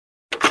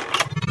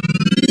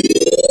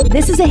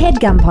This is a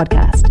HeadGum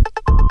podcast.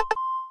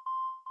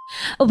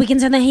 Oh, we can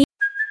turn the heat.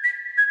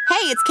 Hey,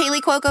 it's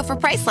Kaylee Cuoco for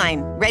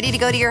Priceline. Ready to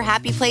go to your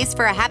happy place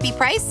for a happy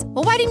price?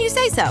 Well, why didn't you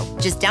say so?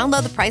 Just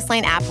download the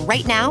Priceline app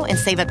right now and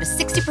save up to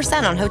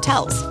 60% on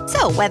hotels.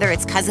 So whether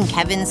it's Cousin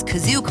Kevin's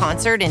Kazoo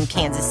Concert in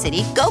Kansas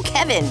City, go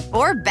Kevin,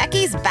 or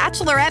Becky's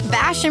Bachelorette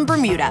Bash in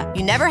Bermuda,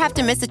 you never have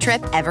to miss a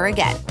trip ever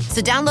again.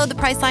 So download the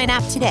Priceline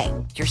app today.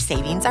 Your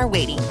savings are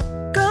waiting.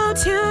 Go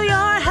to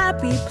your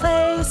happy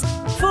place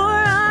for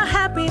a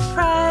happy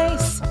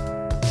price.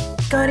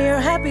 Go to your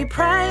happy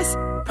price,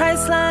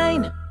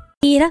 Priceline.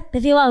 Eat up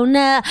if you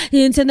wanna,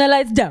 you can turn the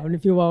lights down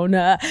if you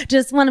wanna.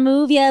 Just wanna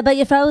move ya, but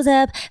you're froze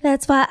up.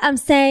 That's why I'm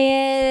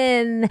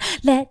saying,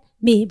 let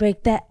me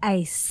break the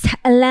ice.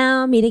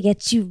 Allow me to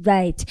get you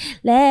right.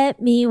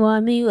 Let me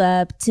warm you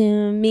up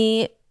to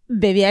me.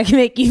 Baby, I can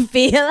make you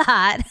feel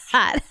hot,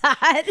 hot,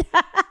 hot.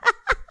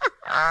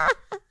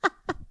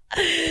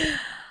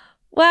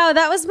 Wow,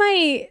 that was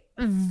my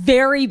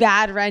very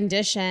bad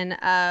rendition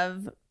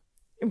of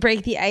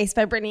Break the Ice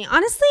by Britney.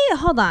 Honestly,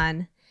 hold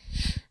on.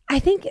 I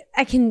think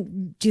I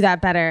can do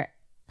that better.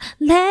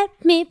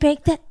 Let me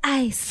break the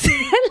ice.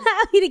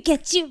 Allow me to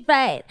get you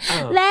right.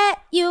 Let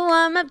you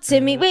warm up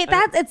to me. Wait,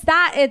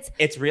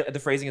 it's real. The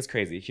phrasing is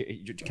crazy.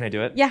 Can I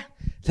do it? Yeah.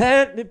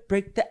 Let me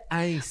break the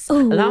ice.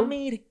 Ooh. Allow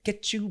me to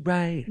get you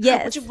right.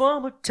 Yes. What you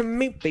warm up to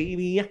me,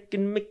 baby? I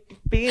can make you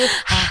feel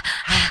ha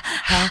ha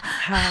ha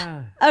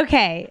ha.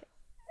 Okay.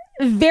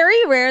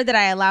 Very rare that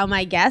I allow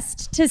my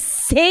guest to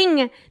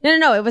sing.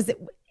 No.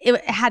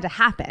 It had to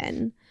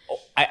happen.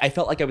 I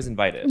felt like I was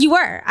invited. You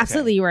were.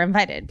 Absolutely, okay. You were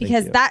invited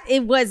because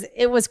it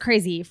was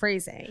crazy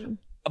phrasing.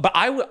 But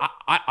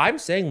I'm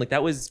saying like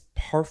that was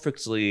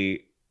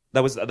perfectly.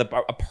 That was a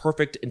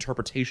perfect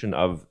interpretation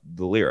of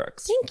the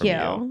lyrics. Thank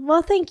you.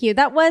 Well, thank you.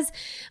 That was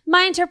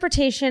my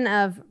interpretation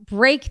of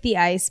Break the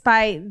Ice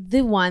by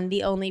the one,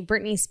 the only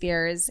Britney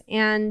Spears.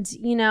 And,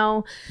 you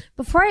know,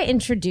 before I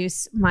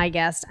introduce my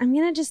guest, I'm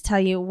going to just tell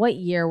you what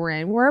year we're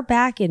in. We're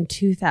back in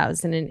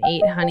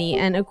 2008, honey.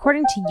 And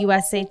according to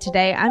USA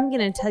Today, I'm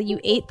going to tell you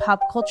 8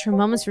 pop culture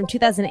moments from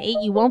 2008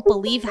 you won't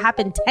believe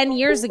happened 10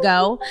 years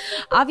ago.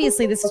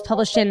 Obviously, this was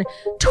published in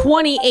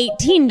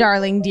 2018,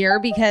 darling dear,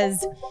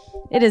 because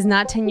it is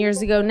not 10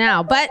 years ago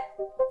now. But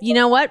you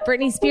know what?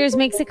 Britney Spears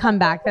makes a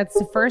comeback. That's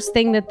the first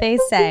thing that they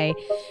say.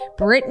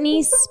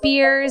 Britney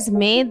Spears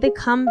made the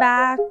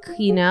comeback.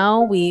 You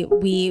know,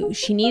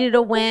 she needed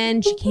a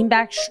win. She came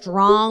back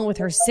strong with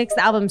her 6th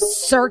album,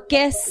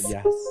 Circus.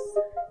 Yes.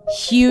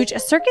 Huge.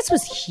 Circus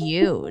was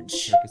huge.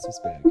 Circus was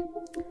big.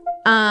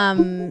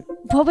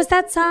 What was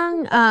that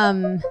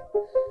song?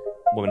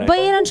 Woman but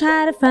you don't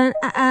try to front,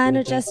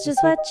 no, just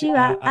what you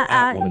are.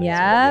 Yep.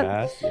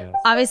 Yes.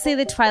 Obviously,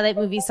 the Twilight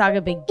movie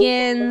saga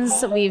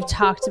begins. We've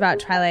talked about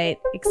Twilight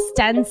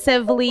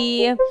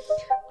extensively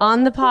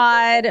on the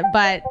pod,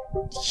 but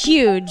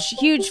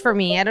huge for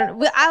me.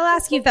 I'll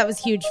ask you if that was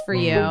huge for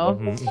you.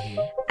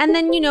 And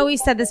then, you know, we've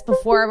said this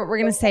before, but we're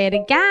going to say it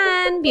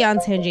again.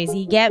 Beyonce and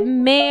Jay-Z get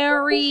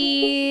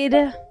married.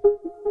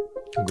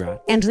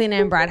 Congrats. Angelina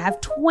and Brad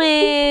have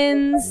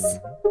twins.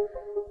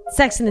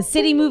 Sex and the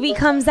City movie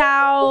comes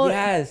out.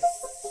 Yes.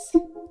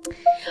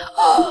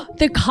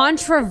 The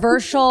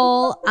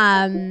controversial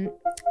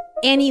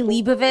Annie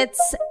Leibovitz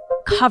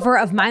cover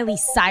of Miley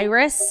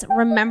Cyrus.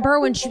 Remember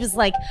when she was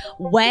like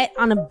wet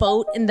on a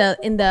boat in like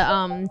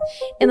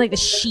the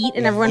sheet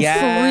and everyone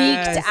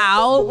freaked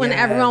out when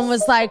everyone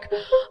was like,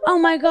 oh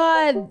my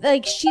God,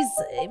 like she's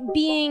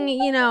being,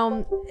 you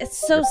know, it's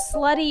so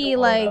slutty.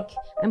 Like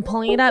I'm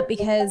pulling it up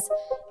because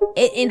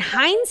in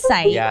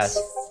hindsight. Yes.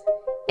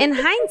 In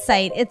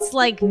hindsight, it's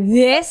like,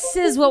 this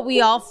is what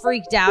we all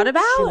freaked out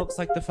about. She looks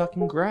like the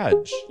fucking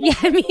Grudge. Yeah,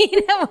 I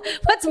mean,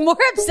 what's more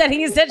upsetting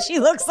is that she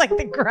looks like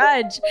the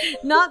Grudge,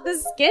 not the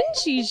skin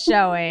she's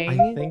showing.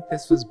 I think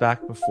this was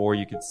back before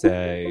you could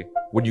say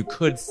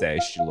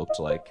she looked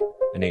like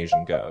an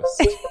Asian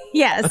ghost.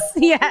 Yes.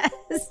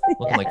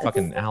 Looking like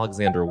fucking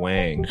Alexander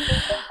Wang.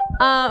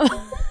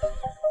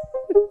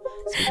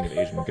 Speaking of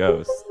Asian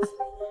ghosts.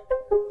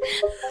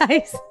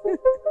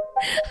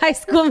 High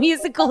School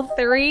Musical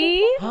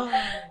 3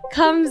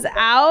 comes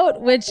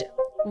out, which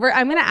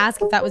I'm going to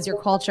ask if that was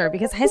your culture,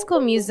 because High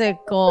School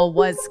Musical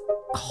was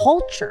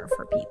culture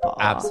for people.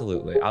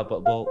 Absolutely.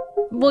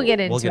 We'll get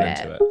into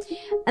it.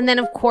 And then,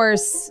 of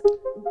course,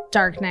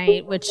 Dark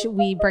Knight, which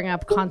we bring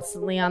up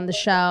constantly on the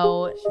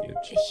show.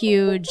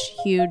 Huge,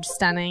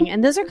 stunning.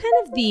 And those are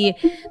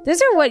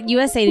what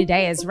USA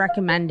Today is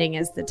recommending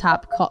as the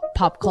top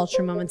pop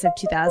culture moments of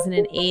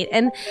 2008.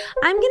 And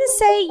I'm going to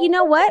say, you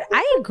know what?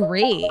 I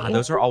agree.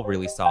 Those are all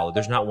really solid.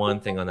 There's not one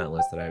thing on that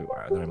list that I'm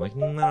like, I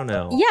don't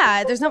know.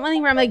 Yeah, there's not one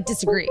thing where I'm like,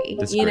 disagree.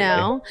 You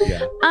know?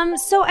 Yeah.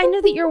 So I know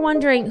that you're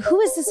wondering,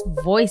 who is this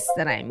voice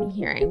that I'm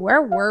hearing?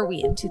 Where were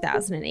we in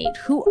 2008?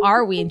 Who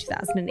are we in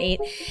 2008?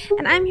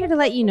 And I'm here to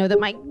let you know know that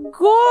my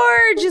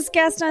gorgeous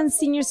guest on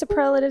Senior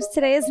Superlatives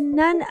today is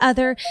none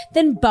other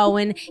than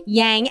Bowen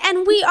Yang,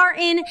 and we are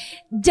in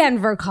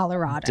Denver,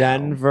 Colorado.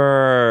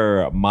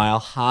 Denver, Mile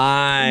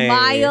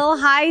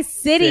High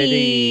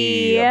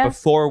City.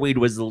 Before weed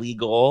was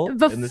legal.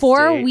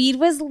 Before weed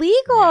was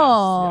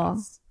legal.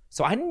 Yes.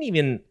 So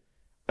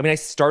I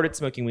started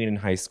smoking weed in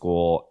high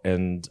school,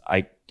 and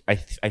I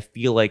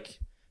feel like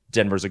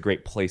Denver's a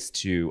great place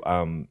to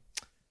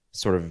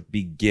sort of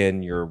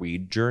begin your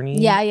weed journey.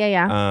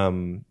 Yeah.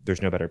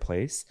 There's no better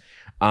place.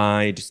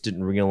 I just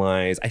didn't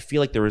realize. I feel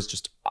like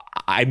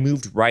I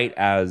moved right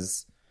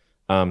as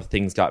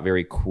things got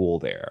very cool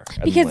there.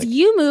 Because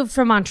you moved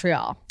from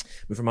Montreal.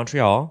 Moved from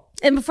Montreal.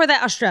 And before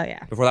that,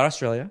 Australia.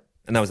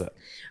 And that was it.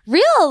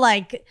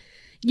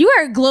 You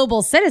are a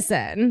global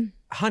citizen.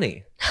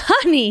 Honey.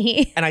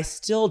 And I'm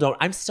still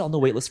on the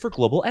wait list for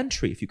global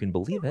entry, if you can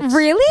believe it.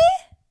 Really?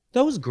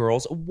 Those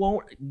girls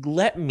won't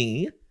let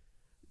me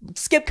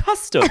skip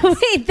customs.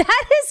 Wait,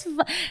 that is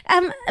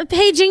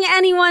paging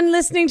anyone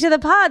listening to the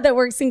pod that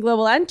works in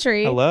global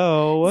entry.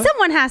 Hello.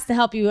 Someone has to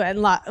help you in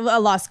a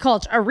lost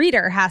culture. A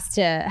reader has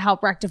to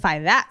help rectify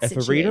that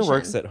situation. If a reader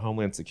works at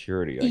Homeland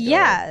Security,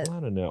 I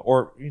don't know.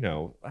 Or, I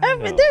don't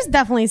know. There's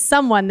definitely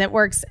someone that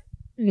works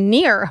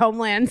near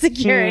Homeland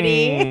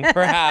Security.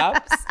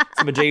 Perhaps.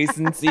 Some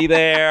adjacency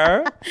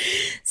there.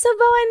 So,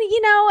 Bowen,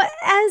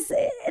 as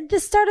at the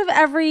start of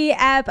every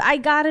ep, I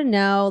gotta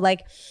know,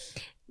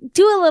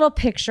 do a little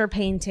picture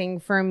painting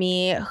for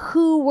me.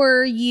 Who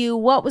were you?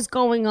 What was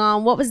going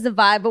on? What was the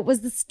vibe? What was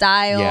the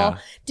style? Yeah.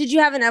 Did you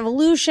have an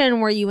evolution?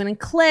 Were you in a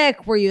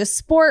clique? Were you a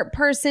sport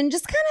person?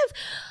 Just kind of,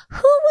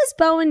 who was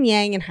Bowen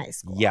Yang in high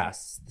school?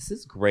 Yes, this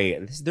is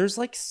great. There's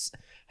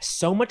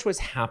so much was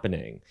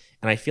happening.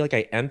 And I feel like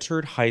I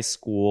entered high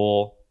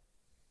school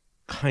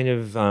kind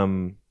of,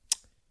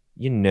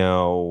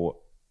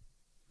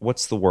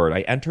 what's the word?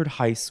 I entered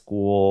high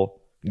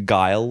school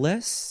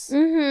guileless.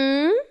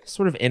 Mm-hmm.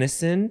 Sort of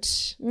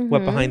innocent,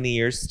 wet behind the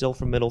ears still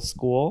from middle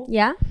school.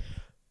 Yeah.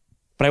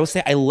 But I will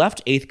say I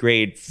left 8th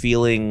grade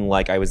feeling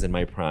like I was in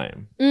my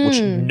prime,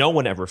 which no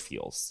one ever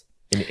feels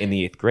in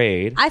the 8th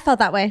grade. I felt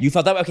that way. You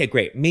felt that way? Okay,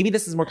 great. Maybe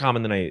this is more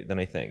common than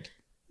I think.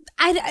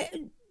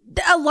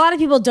 A lot of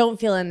people don't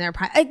feel in their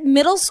prime.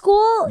 Middle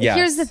school, yes.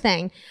 Here's the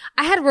thing.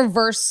 I had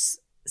reverse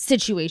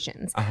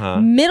situations.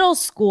 Middle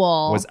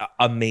school was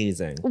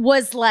amazing.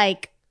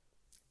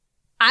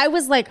 I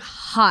was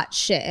hot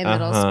shit in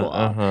middle school.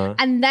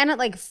 And then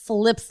it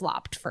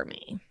flip-flopped for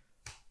me.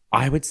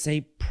 I would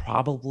say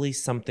probably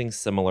something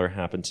similar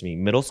happened to me.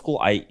 Middle school,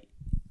 I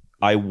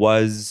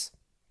was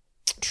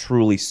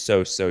truly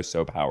so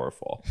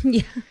powerful.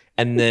 Yeah.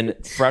 And then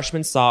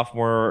freshman,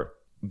 sophomore,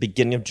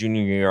 beginning of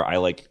junior year, I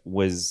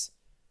was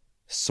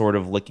sort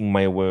of licking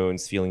my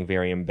wounds, feeling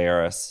very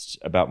embarrassed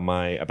about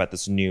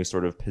this new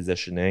sort of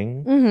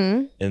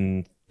positioning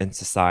in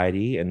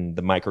society and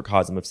the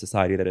microcosm of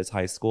society that is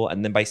high school.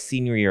 And then by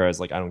senior year, I was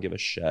like, I don't give a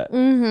shit.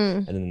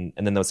 And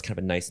then that was kind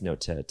of a nice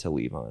note to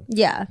leave on.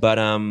 Yeah. But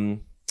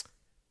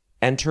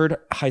entered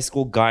high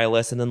school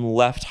guileless and then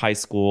left high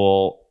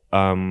school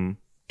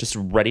just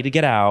ready to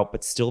get out,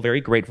 but still very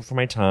grateful for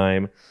my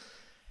time.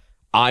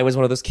 I was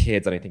one of those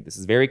kids, and I think this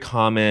is very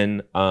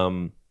common,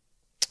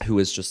 who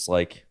was just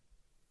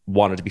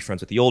wanted to be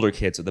friends with the older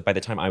kids. So that by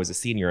the time I was a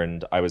senior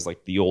and I was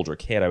the older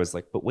kid, I was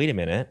like, but wait a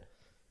minute.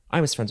 I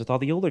was friends with all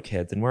the older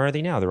kids, and where are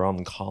they now? They're all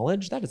in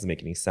college? That doesn't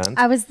make any sense.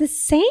 I was the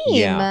same.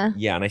 Yeah.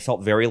 And I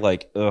felt very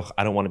ugh,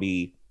 I don't want to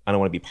be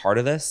part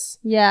of this.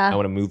 Yeah. I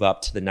want to move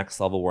up to the next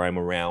level where I'm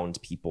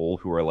around people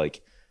who are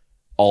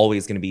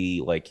always going to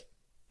be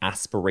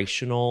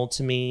aspirational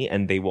to me,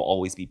 and they will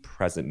always be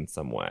present in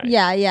some way.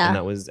 Yeah.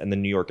 And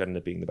then New York ended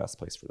up being the best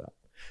place for that.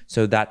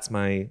 So that's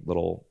my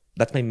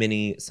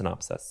mini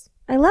synopsis.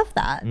 I love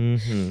that.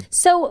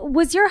 So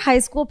was your high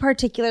school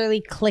particularly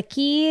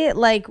cliquey?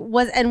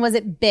 Was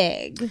it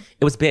big?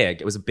 It was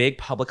big. It was a big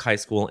public high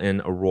school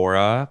in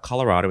Aurora,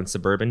 Colorado, in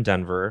suburban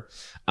Denver.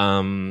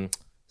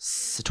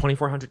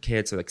 2,400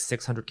 kids, so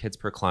 600 kids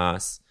per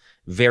class.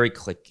 Very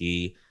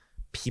cliquey.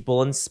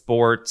 People in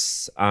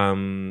sports.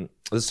 So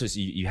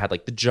you had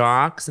the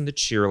jocks and the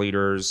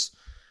cheerleaders.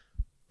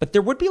 But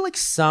there would be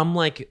some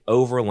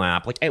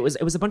overlap. It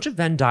was a bunch of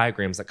Venn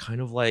diagrams that kind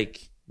of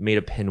made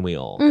a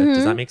pinwheel.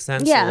 Does that make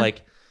sense? Yeah. So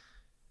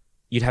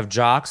you'd have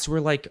jocks who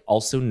were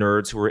also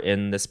nerds who were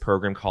in this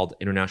program called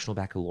International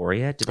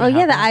Baccalaureate. Did they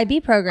have the that?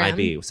 IB program.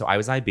 IB. So I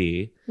was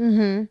IB.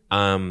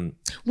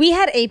 We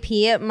had AP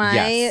at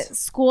my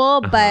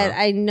school, but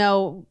I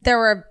know there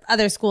were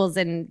other schools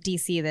in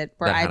DC that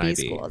were IB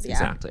schools. Yeah.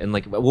 Exactly. And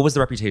what was the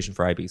reputation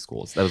for IB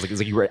schools? That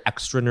was you were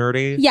extra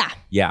nerdy? Yeah.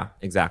 Yeah,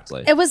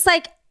 exactly. It was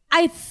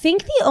I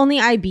think the only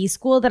IB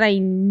school that I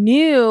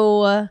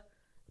knew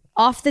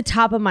off the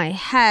top of my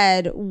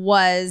head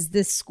was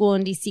this school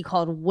in DC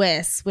called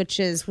WIS, which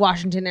is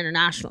Washington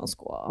International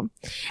School.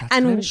 That's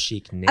kind of a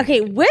chic name. Okay,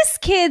 WIS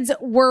kids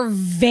were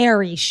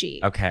very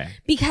chic. Okay.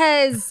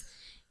 Because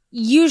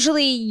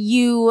usually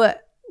you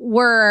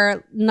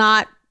were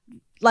not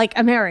like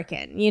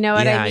American. You know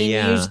what I mean?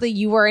 Yeah. Usually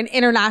you were an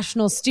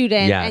international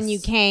student Yes. and you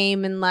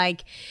came and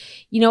like,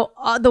 you know,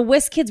 the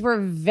Whisk Kids were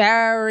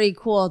very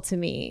cool to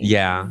me.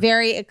 Yeah.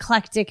 Very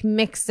eclectic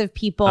mix of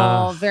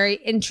people, very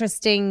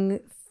interesting,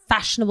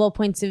 fashionable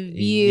points of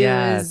views.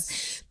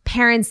 Yes.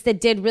 Parents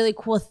that did really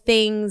cool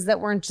things that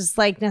weren't just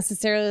like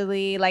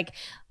necessarily like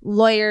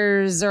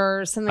lawyers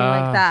or something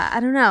like that. I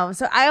don't know.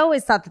 So I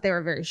always thought that they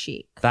were very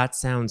chic. That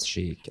sounds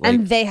chic. Like,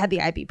 And they had the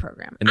IB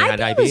program. And they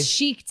had IB IB? was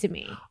chic to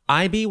me.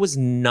 IB was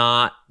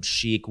not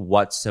chic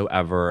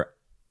whatsoever,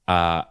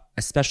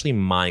 especially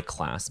my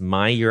class.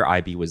 My year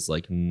IB was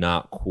like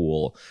not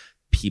cool.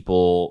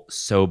 People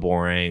so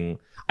boring.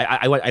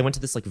 I went to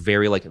this like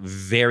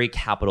very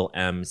capital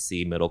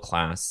MC middle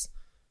class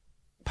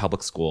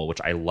public school,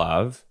 which I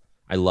loved.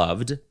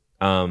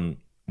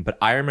 But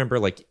I remember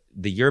like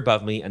the year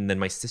above me, and then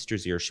my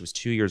sister's year, she was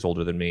 2 years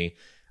older than me.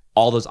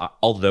 All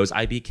those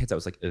IB kids, I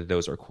was like,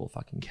 those are cool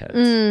fucking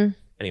kids.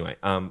 Anyway,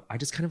 I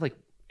just kind of like,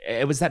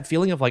 it was that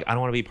feeling of like, I don't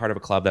want to be part of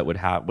a club that would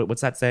have,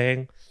 what's that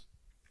saying?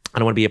 I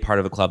don't want to be a part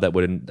of a club that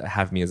wouldn't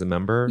have me as a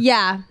member.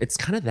 Yeah. It's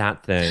kind of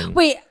that thing.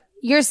 Wait,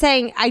 you're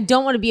saying I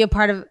don't want to be a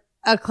part of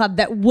a club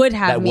that would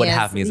have me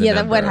as a member.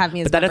 That would have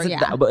me as a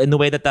member. But in the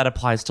way that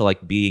applies to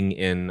like being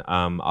in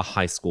a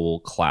high school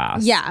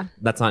class. Yeah.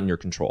 That's not in your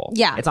control.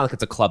 Yeah. It's not like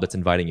it's a club that's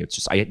inviting you. It's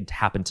just I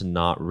happen to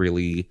not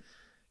really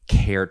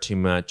care too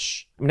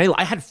much. I mean,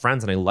 I had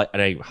friends and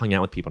I hung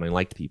out with people and I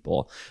liked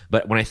people.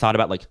 But when I thought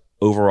about like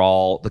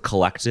overall the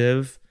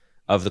collective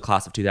of the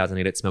class of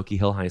 2008 at Smoky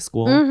Hill High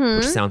School,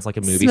 which sounds like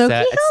a movie Smoky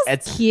set. Hill's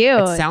It's cute.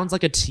 It sounds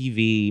like a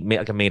TV,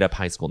 like a made up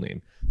high school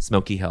name,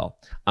 Smoky Hill.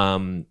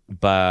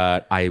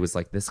 But I was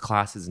like, this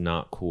class is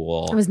not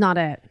cool. It was not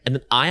it. And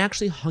then I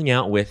actually hung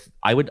out with,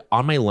 I would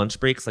on my lunch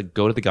breaks like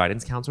go to the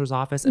guidance counselor's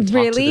office and talk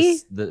Really?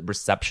 to the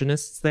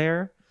receptionists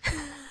there,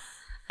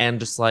 and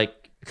just like,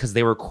 because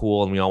they were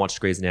cool and we all watched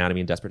Grey's Anatomy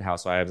and Desperate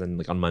Housewives, and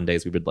like on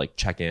Mondays we would like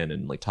check in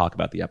and like talk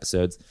about the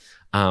episodes.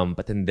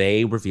 But then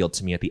they revealed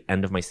to me at the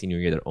end of my senior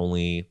year that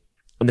only,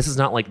 and this is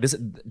not like this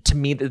to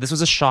me, this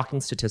was a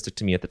shocking statistic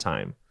to me at the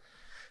time,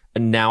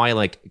 and now I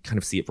like kind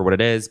of see it for what it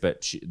is.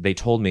 But they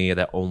told me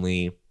that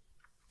only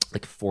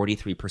like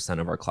 43%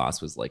 of our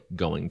class was like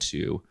going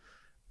to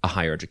a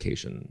higher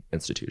education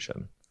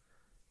institution.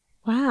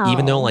 Wow.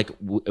 Even though like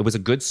it was a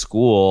good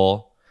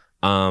school,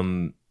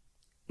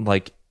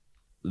 like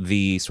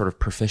the sort of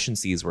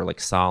proficiencies were like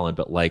solid,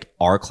 but like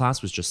our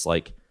class was just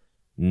like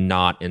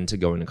not into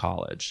going to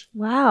college.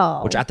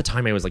 Wow. Which at the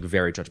time I was like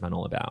very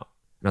judgmental about.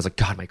 And I was like,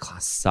 God, my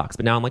class sucks.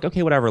 But now I'm like,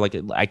 okay, whatever. Like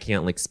I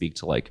can't like speak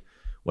to like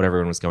what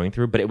everyone was going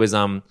through. But it was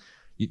the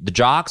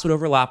jocks would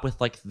overlap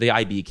with like the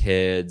IB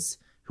kids,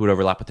 who would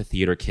overlap with the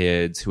theater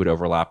kids, who would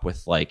overlap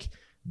with like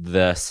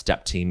the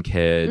step team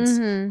kids,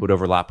 who would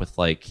overlap with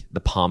like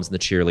the poms and the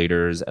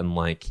cheerleaders and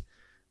like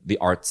the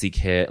artsy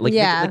kid. Like,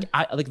 Yeah.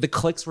 like the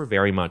cliques were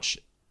very much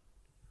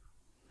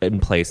in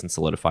place and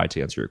solidified,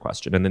 to answer your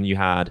question. And then you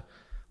had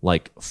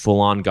like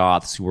full-on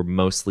goths who were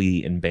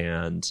mostly in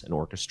band and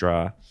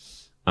orchestra.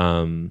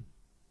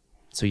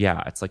 So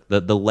yeah, it's like the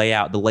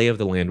layout, the lay of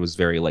the land was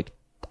very like,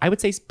 I would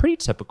say pretty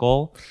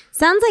typical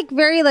Sounds like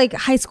very like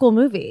high school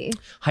movie.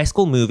 high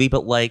school movie,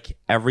 but like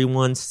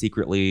everyone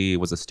secretly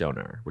was a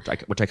stoner, which I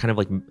kind of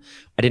like,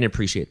 I didn't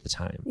appreciate at the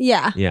time.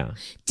 Yeah. Yeah.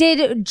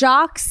 Did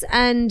jocks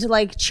and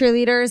like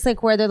cheerleaders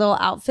like wear their little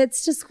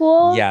outfits to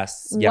school?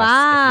 Yes. If you were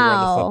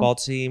on the football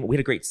team, we had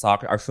a great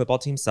soccer. Our football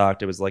team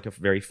sucked. It was like a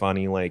very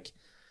funny, like,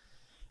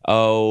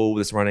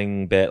 this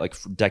running bit, like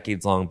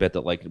decades long bit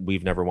that like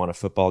we've never won a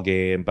football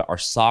game, but our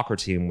soccer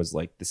team was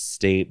like the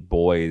state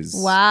boys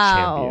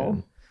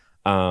champion.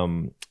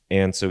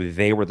 And so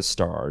they were the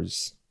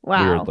stars.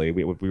 Wow. Weirdly,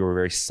 we were a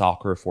very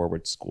soccer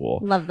forward school.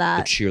 Love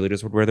that. The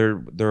cheerleaders would wear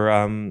their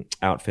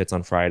outfits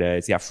on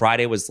Fridays. Yeah,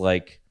 Friday was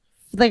like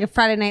Like a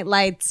Friday Night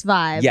Lights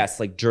vibe. yes,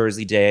 like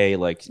Jersey Day,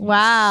 like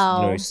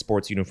Wow.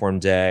 sports uniform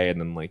day,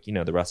 and then like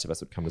the rest of us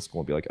would come to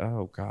school and be like,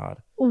 oh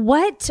God,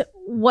 What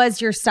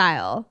was your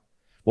style?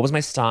 what was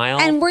my style?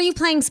 And were you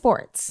playing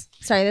sports?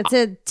 Sorry, that's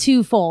a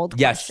twofold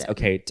yes, question.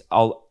 okay,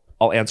 I'll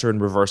answer in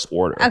reverse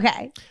order.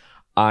 Okay.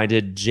 I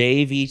did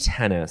JV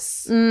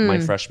tennis my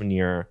freshman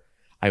year.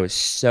 I was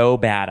so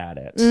bad at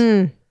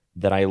it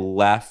that I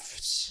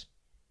left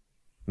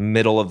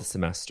middle of the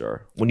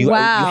semester. When you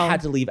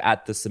had to leave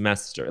at the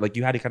semester, like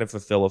you had to kind of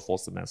fulfill a full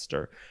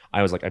semester.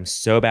 I was like, I'm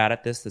so bad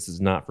at this. This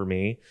is not for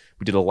me.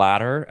 We did a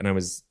ladder and I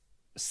was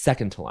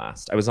second to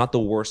last. I was not the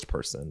worst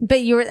person.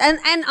 But you were, and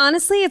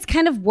honestly, it's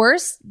kind of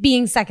worse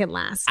being second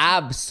last.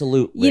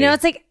 Absolutely. You know,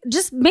 it's like,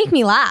 just make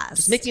me last.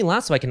 just make me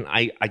last so I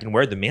can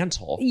wear the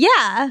mantle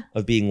Yeah.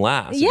 of being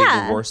last. Yeah.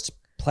 Being the worst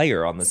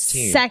player on this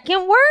team.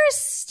 Second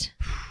worst?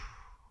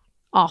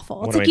 Awful.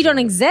 What It's am like I you don't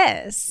doing?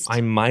 exist.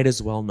 I might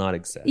as well not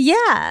exist.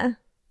 Yeah.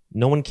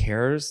 No one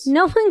cares.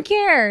 No one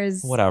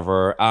cares.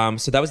 Whatever.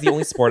 So that was the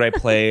only sport I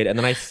played. And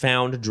then I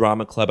found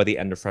drama club at the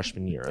end of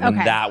freshman year. And then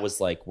Okay. that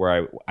was like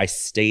where I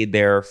stayed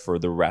there for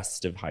the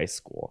rest of high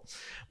school.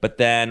 But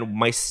then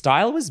my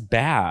style was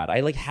bad. I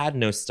like had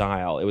no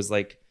style. It was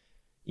like,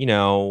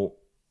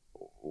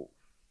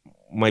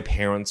 my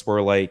parents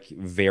were like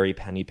very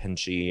penny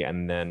pinchy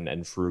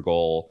and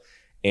frugal.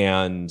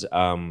 And,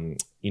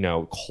 you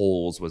know,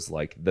 Kohl's was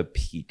like the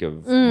peak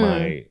of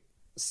my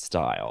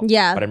style.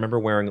 Yeah. But I remember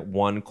wearing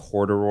one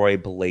corduroy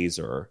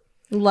blazer.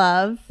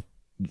 Love.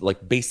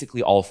 Like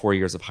basically all 4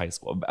 years of high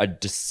school. A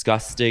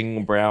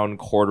disgusting brown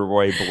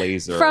corduroy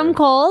blazer. From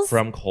Kohl's?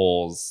 From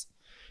Kohl's.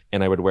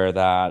 And I would wear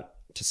that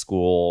to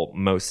school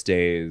most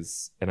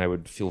days, and I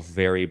would feel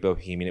very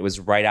bohemian. It was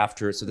right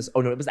after, it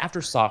was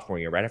after sophomore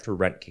year, right after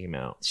Rent came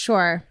out.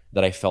 Sure.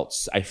 That I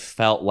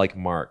felt like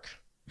Mark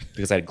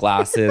because I had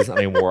glasses and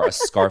I wore a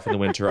scarf in the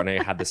winter and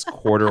I had this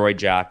corduroy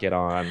jacket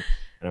on, and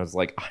I was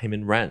like, I'm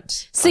in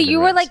Rent. So you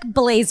were like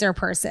blazer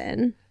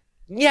person.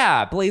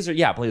 Yeah,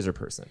 blazer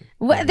person.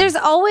 There's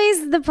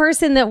always the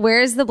person that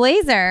wears the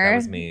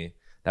blazer.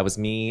 That was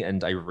me,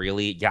 and I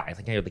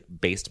think I like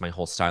based my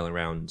whole style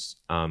around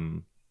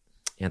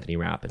Anthony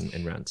Rapp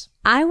and Rent.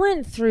 I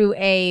went through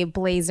a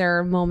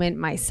blazer moment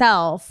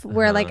myself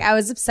where like I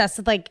was obsessed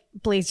with like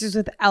blazers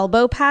with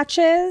elbow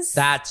patches.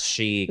 That's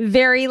chic.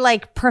 Very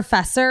like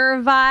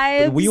professor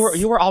vibes.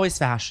 You were always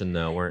fashion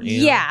though, weren't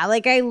you? Yeah,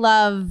 like I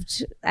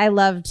loved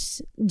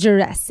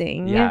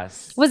dressing.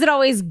 Yes. Was it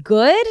always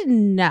good?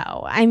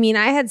 No. I mean,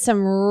 I had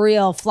some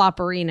real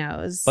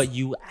flopperinos. But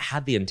you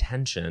had the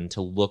intention to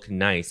look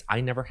nice.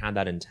 I never had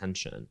that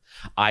intention.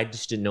 I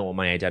just didn't know what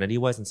my identity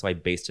was, and so I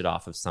based it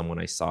off of someone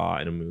I saw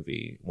in a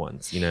movie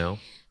once, you know?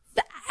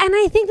 And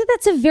I think that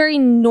that's a very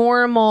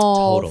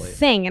normal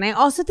thing. And I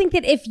also think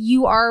that if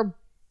you are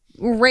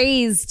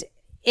raised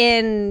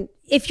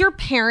if your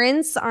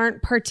parents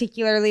aren't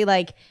particularly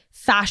like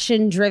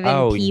fashion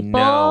driven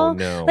people,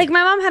 no. Like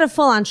my mom had a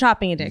full on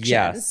shopping addiction.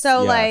 Yes,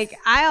 so like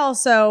I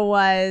also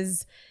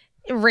was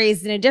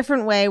raised in a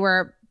different way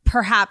where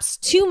perhaps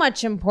too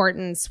much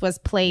importance was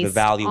placed the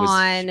value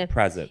on was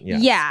present.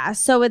 Yes. Yeah.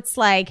 So it's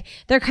like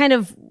they're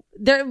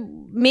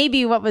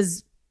maybe what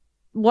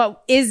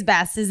is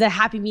best is a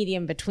happy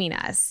medium between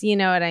us. You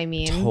know what I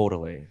mean?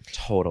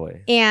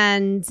 Totally.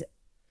 And,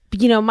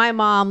 you know, my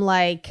mom,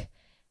 like,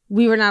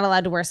 we were not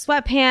allowed to wear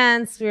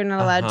sweatpants. We were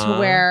not allowed to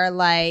wear,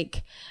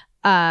 like,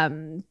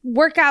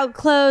 workout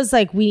clothes.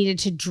 Like, we needed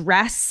to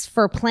dress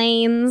for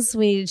planes.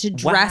 We needed to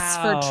dress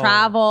for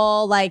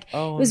travel. Like,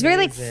 it was very,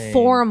 like,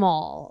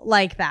 formal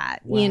like that,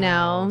 you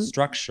know?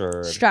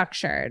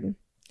 Structured.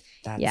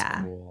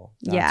 That's cool.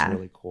 That's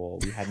really cool.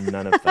 We had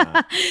none of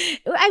that.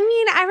 I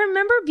mean, I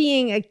remember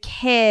being a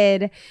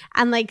kid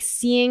and like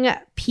seeing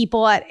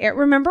people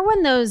remember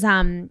when those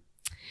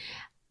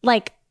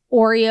like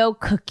Oreo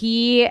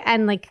cookie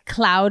and like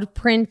cloud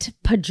print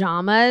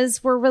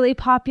pajamas were really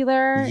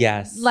popular?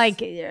 Yes.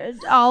 Like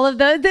all of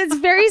those. It's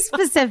very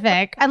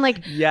specific. And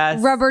like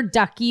rubber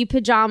ducky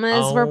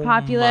pajamas were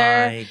popular.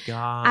 Oh my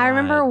God. I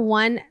remember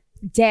one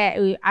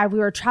day we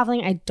were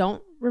traveling. I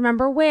don't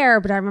remember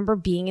where, but I remember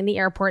being in the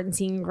airport and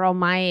seeing a girl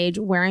my age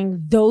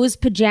wearing those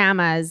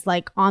pajamas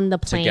like on the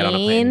plane. To get on a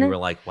plane, you were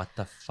like, what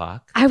the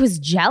fuck? I was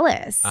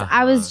jealous.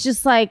 I was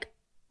just like,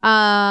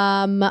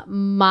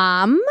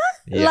 mom?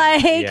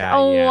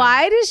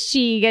 Why does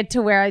she get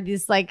to wear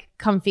these like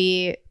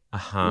comfy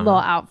little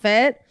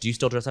outfit? Do you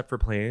still dress up for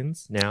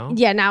planes now?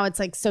 Yeah, now it's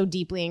like so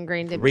deeply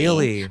ingrained in me.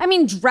 Really? I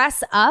mean,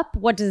 dress up?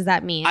 What does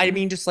that mean? I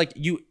mean, just like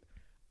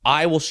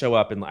I will show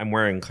up and I'm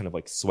wearing kind of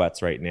like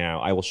sweats right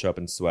now. I will show up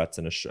in sweats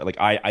and a shirt. Like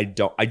I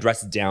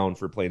dress down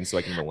for planes so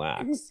I can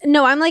relax.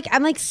 No, I'm like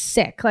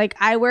sick. Like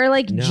I wear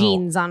like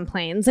jeans on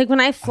planes. Like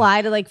when I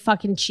fly to like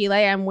fucking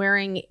Chile, I'm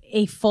wearing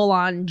a full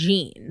on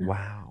jean.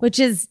 Wow. Which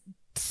is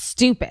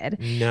stupid.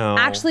 No.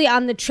 Actually,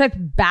 on the trip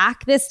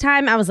back this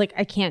time, I was like,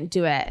 I can't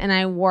do it. And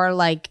I wore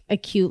like a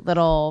cute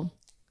little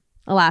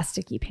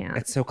elasticy pants.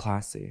 It's so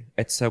classy.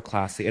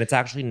 And it's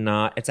actually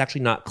not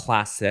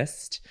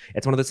classist.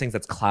 It's one of those things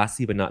that's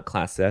classy but not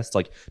classist.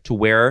 Like to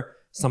wear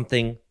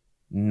something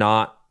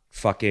not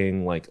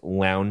fucking like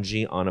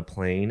loungy on a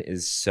plane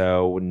is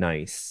so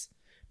nice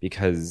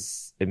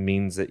because it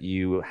means that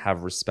you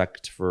have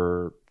respect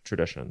for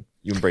tradition.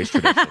 You embrace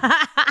tradition.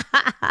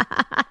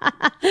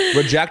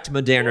 Reject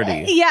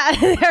modernity. Yeah,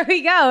 there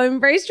we go.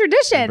 Embrace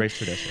tradition.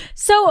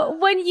 So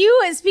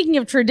speaking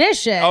of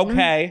tradition.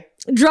 Okay.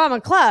 Drama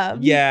club.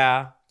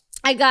 Yeah.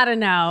 I gotta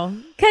know.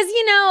 Because,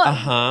 you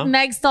know,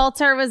 Meg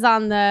Stalter was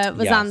on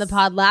the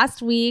pod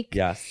last week.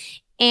 Yes.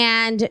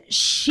 And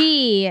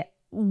she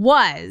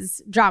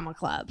was drama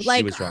club.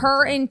 Like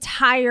her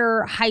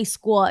entire high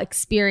school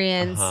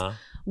experience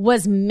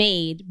was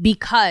made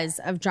because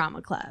of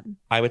drama club.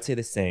 I would say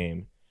the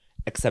same.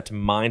 Except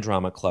my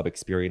drama club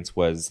experience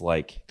was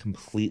like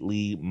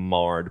completely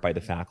marred by the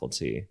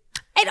faculty.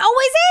 It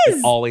always is.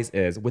 It always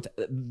is. With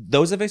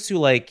those of us who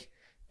like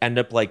end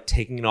up like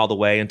taking it all the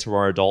way into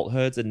our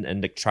adulthoods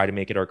and like try to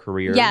make it our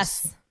careers.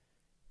 Yes.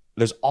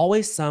 There's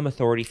always some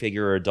authority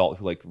figure or adult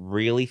who like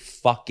really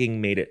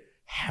fucking made it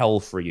hell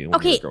for you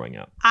when you were growing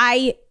up.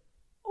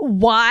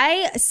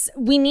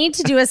 We need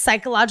to do a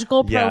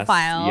psychological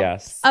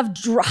profile of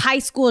high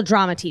school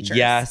drama teachers.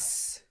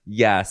 Yes.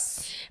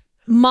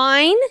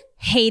 Mine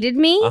hated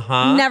me,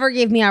 never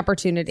gave me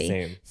opportunity.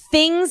 Same.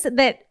 Things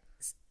that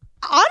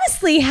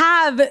honestly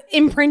have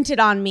imprinted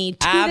on me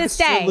to this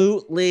day.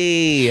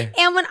 Absolutely.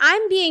 And when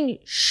I'm being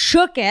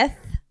shooketh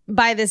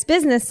by this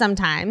business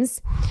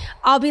sometimes,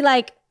 I'll be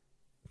like,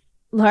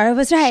 Laura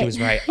was right. She was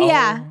right.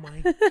 Yeah. Oh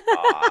my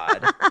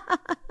God.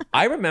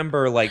 I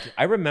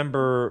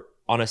remember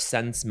on a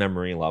sense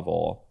memory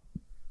level,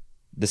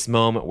 this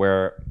moment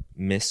where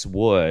Miss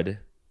Wood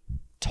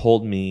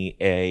told me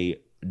a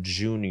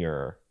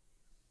junior,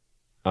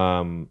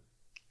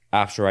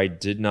 after I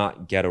did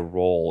not get a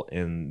role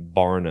in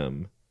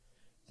Barnum,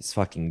 this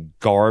fucking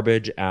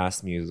garbage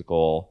ass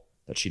musical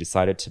that she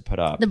decided to put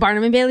up. The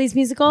Barnum and Bailey's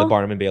musical? The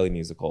Barnum and Bailey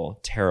musical.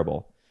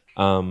 Terrible.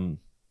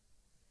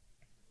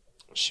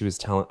 She was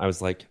telling, I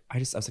was like,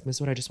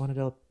 Miss Wood, I just wanted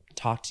to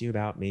talk to you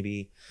about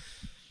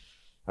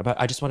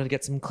I just wanted to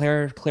get some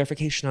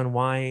clarification on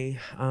why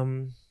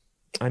I'm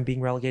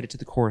being relegated to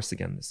the chorus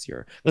again this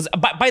year. Because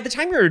by the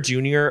time you're a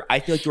junior, I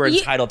feel like you're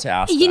entitled to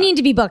ask You need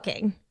to be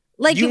booking.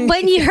 Like you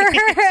when need you're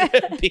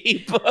to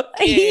be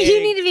booking.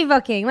 You need to be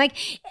booking. Like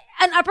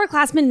an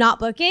upperclassman not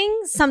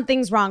booking,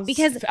 something's wrong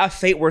because a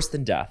fate worse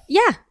than death.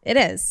 Yeah, it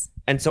is.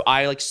 And so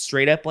I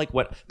straight up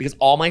because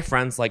all my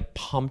friends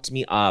pumped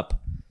me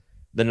up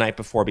the night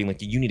before being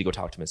like, you need to go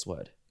talk to Miss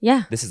Wood.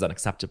 Yeah. This is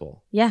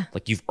unacceptable. Yeah.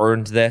 You've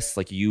earned this.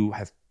 You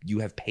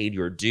have paid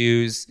your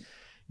dues.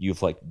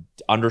 You've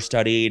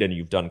understudied and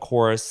you've done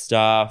chorus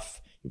stuff.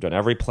 You've done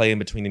every play in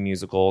between the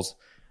musicals.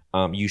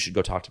 You should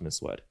go talk to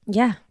Miss Wood.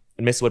 Yeah.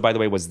 And Miss Wood, by the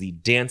way, was the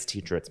dance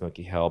teacher at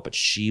Smoky Hill, but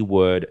she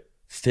would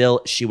fill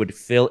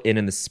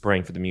in the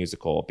spring for the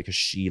musical because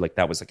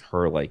that was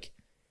her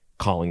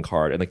calling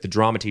card. And the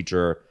drama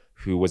teacher,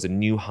 who was a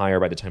new hire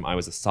by the time I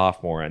was a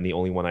sophomore and the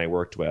only one I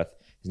worked with,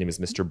 his name is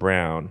Mr.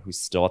 Brown, who's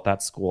still at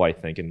that school, I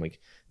think, and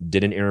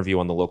did an interview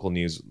on the local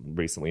news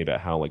recently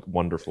about how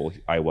wonderful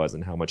I was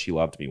and how much he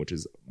loved me, which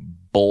is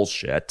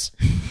bullshit.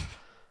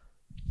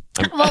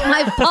 Well,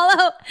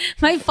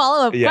 my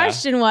follow-up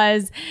question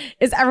was,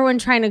 is everyone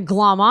trying to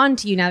glom on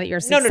to you now that you're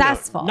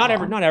successful? No.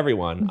 Not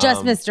everyone.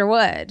 Just Mr.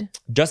 Wood.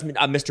 Just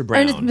Mr.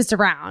 Brown. Or Mr.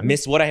 Brown.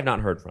 Miss Wood I have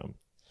not heard from.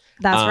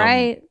 That's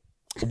right.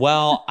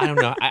 Well, I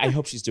don't know. I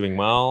hope she's doing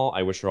well.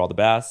 I wish her all the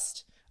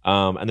best.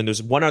 And then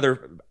there's one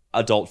other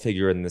adult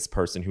figure in this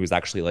person who is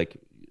actually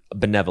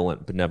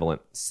benevolent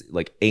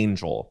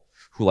angel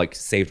who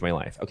saved my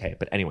life. Okay,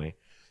 but anyway.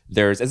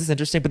 Is this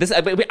interesting? But this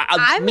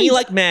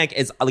Meg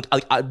is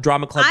a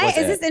drama club. Is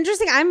this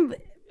interesting?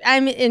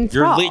 I'm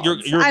enthralled.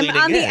 I'm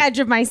on the edge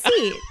of my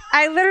seat.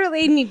 I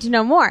literally need to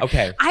know more.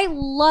 Okay.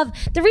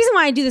 The reason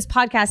why I do this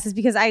podcast is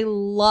because I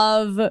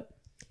love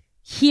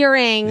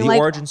hearing the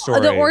origin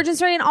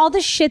story and all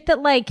the shit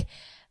that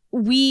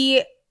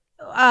we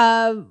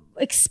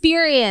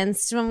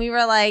experienced when we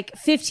were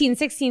 15,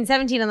 16,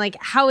 17 and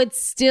how it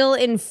still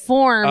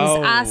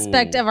informs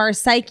aspect of our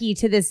psyche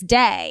to this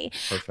day.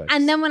 Perfect.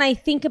 And then when I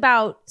think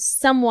about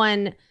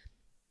someone,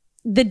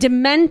 the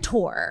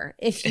dementor,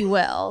 if you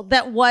will,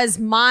 that was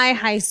my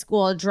high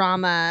school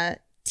drama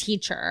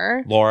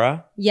teacher.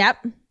 Laura?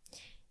 Yep.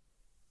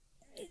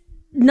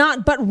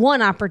 Not but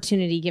one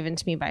opportunity given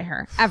to me by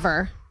her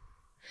ever.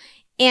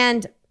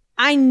 And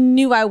I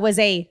knew I was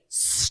a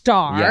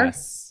star.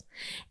 Yes.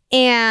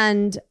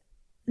 And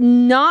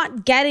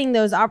not getting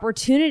those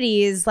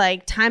opportunities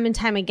time and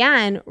time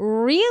again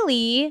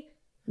really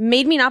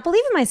made me not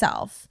believe in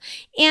myself.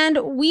 And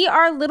we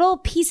are little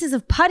pieces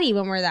of putty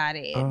when we're that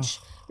age. Ugh.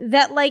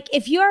 That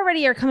if you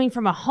already are coming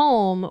from a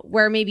home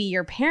where maybe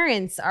your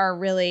parents are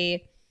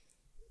really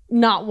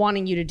not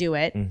wanting you to do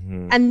it,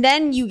 and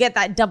then you get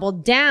that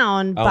doubled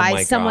down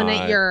by someone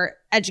at your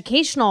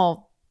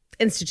educational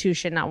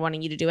institution not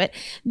wanting you to do it,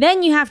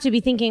 then you have to be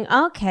thinking,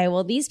 okay,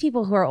 well, these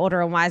people who are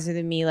older and wiser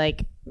than me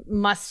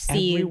must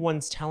see.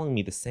 Everyone's telling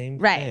me the same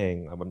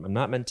thing. I'm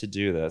not meant to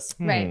do this.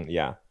 Right.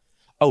 Yeah.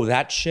 Oh,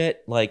 that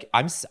shit.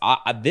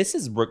 This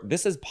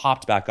has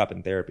popped back up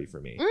in therapy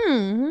for me.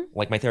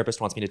 Mm-hmm. My therapist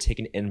wants me to take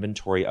an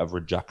inventory of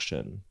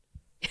rejection.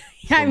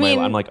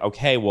 I'm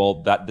okay,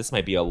 well, this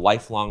might be a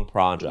lifelong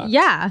project.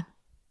 Yeah.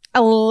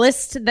 A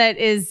list that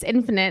is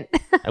infinite.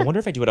 I wonder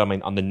if I do it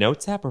on the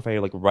notes app or if I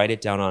write it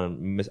down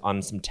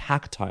on some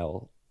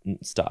tactile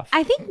stuff.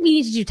 I think we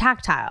need to do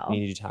tactile.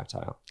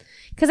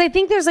 Because I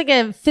think there's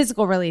a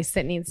physical release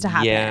that needs to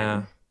happen.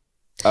 Yeah.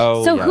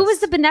 Oh, so who was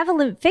the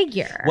benevolent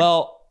figure?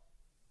 Well,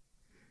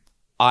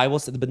 I will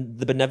say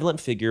the benevolent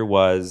figure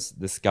was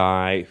this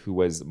guy who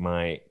was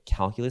my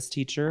calculus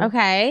teacher.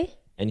 Okay.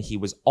 And he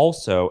was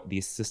also the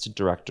assistant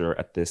director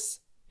at this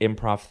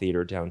improv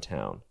theater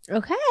downtown.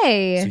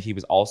 Okay. So he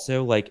was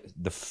also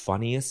the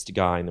funniest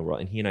guy in the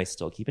world. And he and I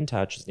still keep in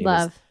touch. His name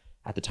was,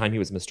 at the time he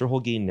was Mr.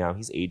 Holguin. Now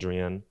he's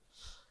Adrian.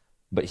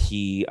 But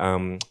he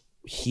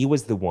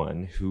was the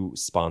one who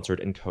sponsored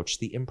and coached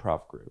the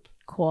improv group.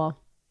 Cool.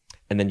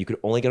 And then you could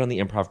only get on the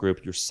improv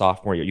group your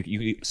sophomore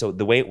year. So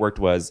the way it worked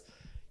was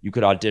you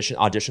could audition.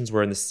 Auditions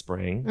were in the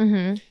spring.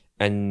 Mm-hmm.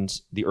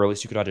 And the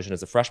earliest you could audition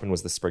as a freshman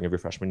was the spring of your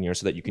freshman year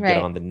so that you could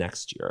get on the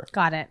next year.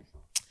 Got it.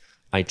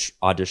 I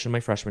auditioned my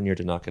freshman year,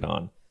 did not get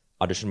on.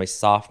 auditioned my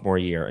sophomore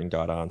year and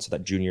got on. So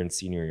that junior and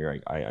senior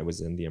year, I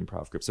was in the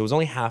improv group. So it was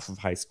only half of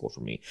high school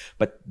for me.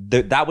 But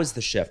that was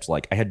the shift.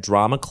 Like I had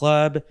drama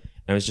club and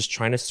I was just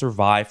trying to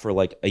survive for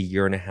like a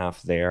year and a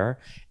half there.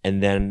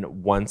 And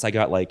then once I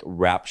got like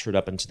raptured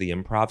up into the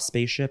improv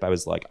spaceship, I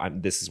was like,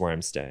 this is where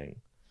I'm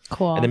staying.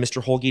 Cool. And then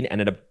Mr. Holguin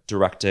ended up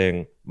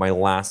directing my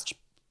last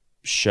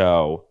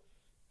show,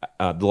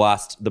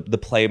 the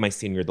play of my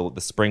senior year,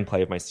 the spring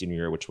play of my senior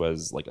year, which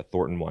was like a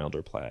Thornton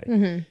Wilder play.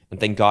 And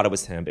thank God it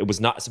was him. It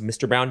was not, so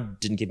Mr. Brown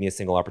didn't give me a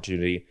single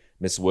opportunity.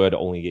 Miss Wood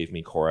only gave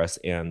me chorus.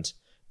 And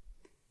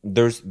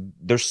there's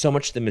so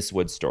much to the Miss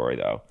Wood story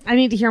though. I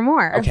need to hear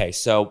more. Okay,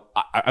 so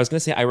I was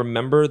gonna say, I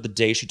remember the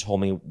day she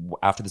told me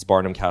after this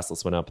Barnum cast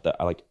list went up that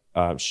I like,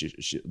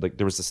 she like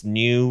there was this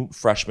new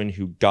freshman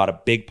who got a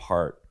big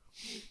part.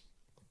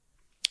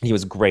 He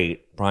was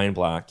great, Brian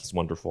Black. He's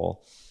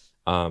wonderful.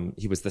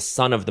 He was the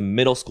son of the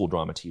middle school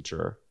drama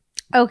teacher.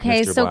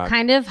 Okay, Mr. so Black.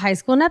 kind of high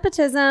school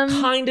nepotism.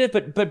 Kind of,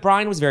 but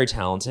Brian was very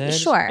talented.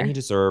 Sure. And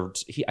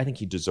I think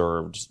he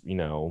deserved,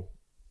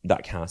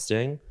 that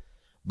casting.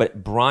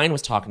 But Brian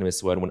was talking to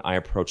Miss Wood when I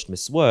approached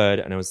Miss Wood,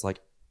 and I was like,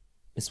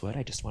 Miss Wood,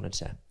 I just wanted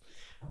to,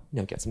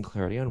 get some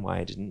clarity on why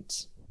I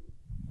didn't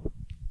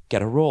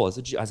get a role as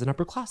an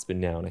upperclassman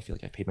now, and I feel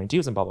like I paid my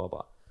dues and blah, blah,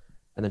 blah.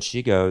 And then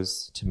she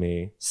goes to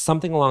me,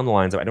 something along the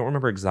lines of, I don't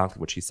remember exactly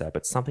what she said,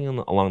 but something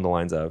along the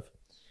lines of,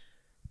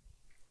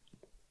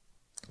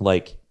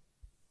 like,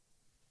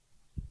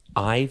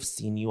 I've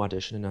seen you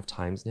audition enough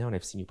times now, and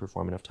I've seen you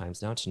perform enough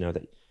times now to know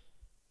that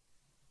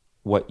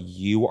what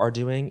you are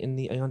doing in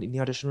the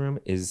audition room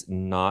is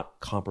not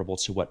comparable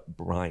to what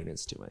Brian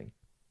is doing.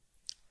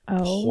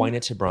 Oh.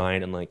 Pointed to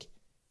Brian and like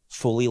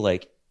fully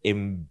like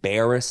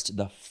embarrassed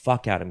the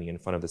fuck out of me in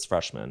front of this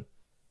freshman.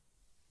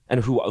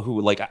 And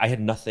who like I had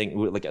nothing,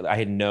 like I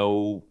had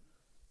no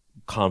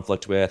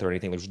conflict with or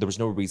anything. There was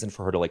no reason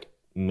for her to like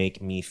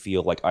make me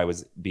feel like I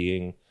was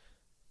being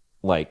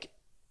like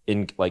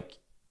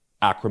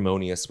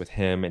acrimonious with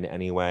him in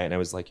any way. And I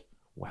was like,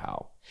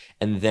 wow.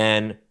 And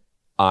then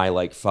I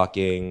like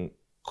fucking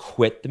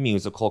quit the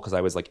musical because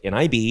I was like in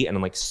IB, and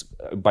I'm like,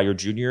 by your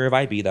junior year of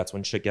IB, that's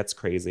when shit gets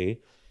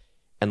crazy.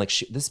 And like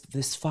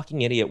this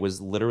fucking idiot was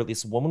literally,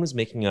 this woman was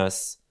making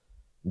us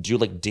do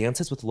like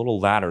dances with little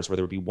ladders where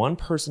there would be one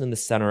person in the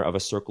center of a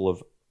circle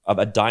of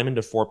a diamond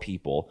of 4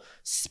 people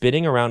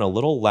spinning around a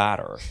little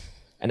ladder,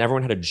 and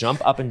everyone had to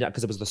jump up and down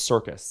because it was the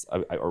circus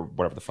or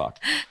whatever the fuck.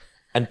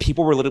 And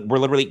people were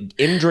literally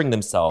injuring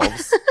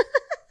themselves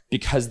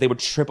because they would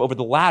trip over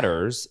the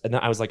ladders. And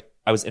then I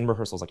was in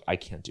rehearsal, I was like, I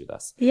can't do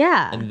this.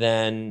 Yeah. And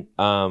then,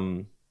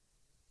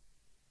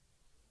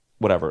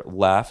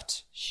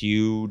 left,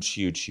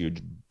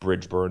 huge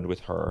bridge burned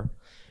with her.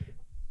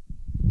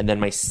 And then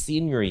my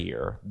senior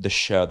year, the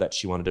show that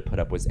she wanted to put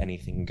up was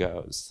Anything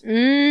Goes.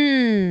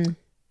 And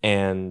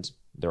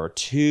there are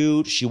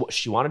 2,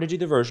 she wanted to do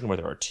the version where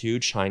there are 2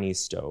 Chinese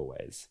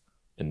stowaways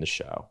in the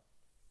show.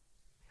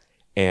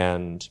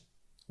 And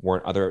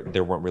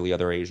there weren't really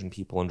other Asian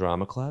people in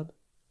drama club.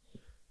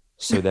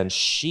 So then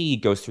she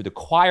goes through the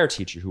choir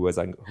teacher who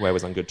I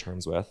was on good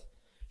terms with.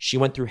 She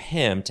went through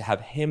him to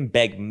have him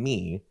beg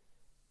me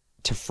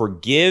to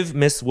forgive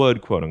Miss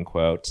Wood, quote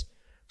unquote,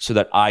 so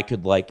that I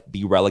could like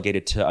be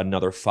relegated to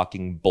another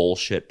fucking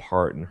bullshit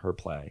part in her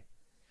play.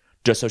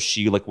 Just so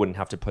she like wouldn't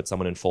have to put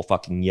someone in full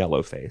fucking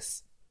yellow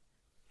face.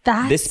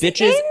 This bitch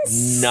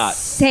is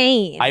nuts.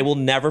 Insane. I will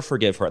never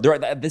forgive her.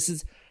 This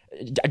is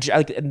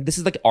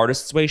like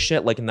Artist's Way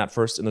shit. Like in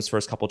those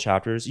first couple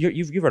chapters,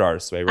 you've read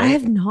Artist's Way, right? I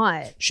have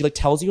not. She like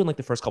tells you in like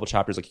the first couple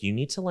chapters, like you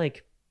need to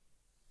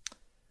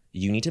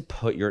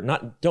put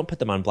don't put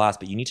them on blast,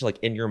 but you need to like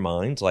in your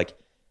mind, like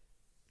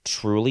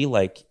truly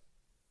like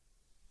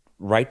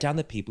write down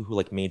the people who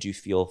like made you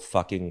feel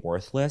fucking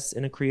worthless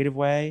in a creative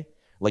way.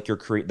 Like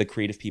the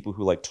creative people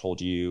who like told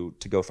you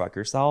to go fuck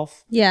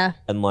yourself. Yeah.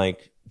 And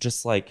like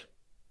just like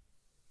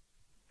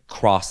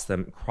cross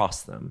them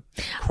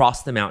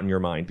out in your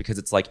mind, because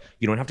it's like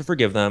you don't have to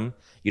forgive them.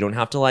 You don't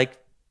have to like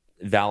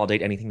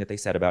validate anything that they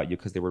said about you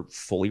because they were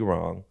fully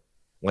wrong.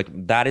 Like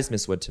that is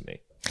Miss Wood to me.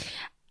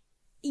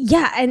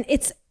 Yeah, and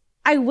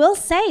I will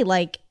say,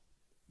 like,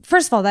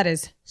 first of all, that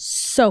is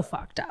so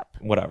fucked up.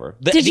 Whatever.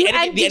 Did you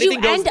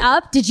end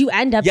up doing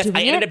it? Yes,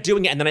 I ended up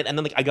doing it, and then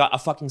like I got a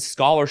fucking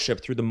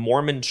scholarship through the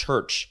Mormon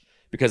Church,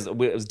 because it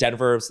was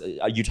Denver,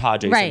 Utah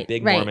adjacent,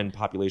 big Mormon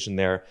population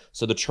there.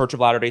 So the Church of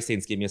Latter-day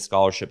Saints gave me a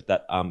scholarship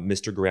that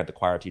Mr. Grant, the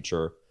choir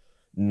teacher,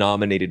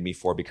 nominated me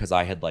for because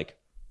I had like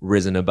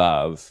risen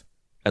above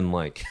and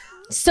like.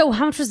 So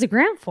how much was the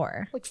grant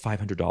for? Like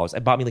 $500.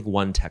 It bought me like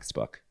one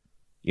textbook.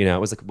 You know,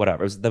 it was like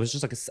whatever. That was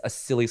just like a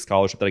silly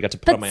scholarship that I got to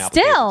put on my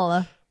application.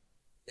 Still.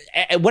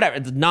 Whatever,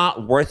 it's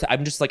not worth it. I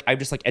just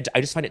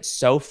find it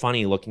so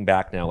funny looking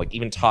back now. Like I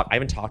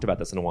haven't talked about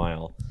this in a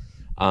while.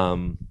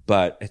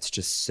 But it's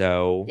just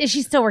so. Is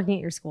she still working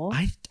at your school?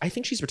 I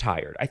think she's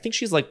retired. I think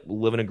she's like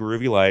living a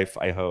groovy life,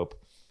 I hope,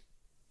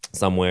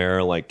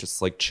 somewhere, like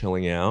just like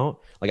chilling out.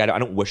 Like I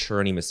don't wish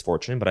her any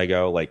misfortune, but I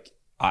go like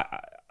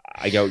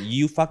I go,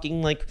 you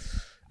fucking like,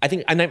 I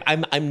think, and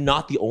I'm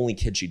not the only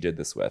kid she did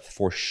this with,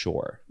 for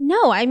sure.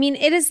 No, I mean,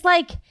 it is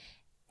like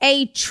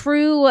a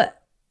true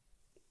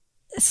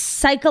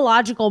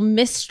psychological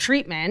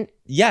mistreatment.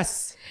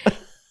 Yes.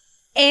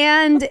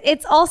 And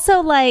it's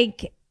also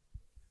like,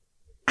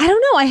 I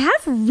don't know, I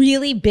have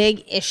really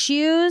big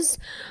issues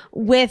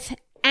with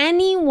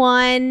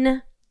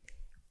anyone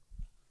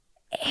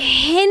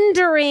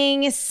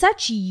hindering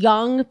such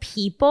young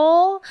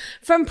people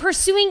from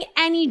pursuing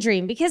any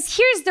dream. Because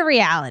here's the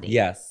reality.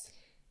 Yes.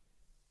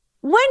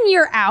 When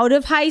you're out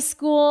of high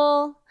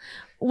school,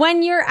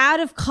 when you're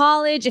out of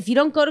college, if you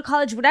don't go to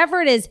college,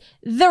 whatever it is,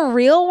 the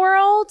real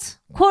world,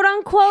 quote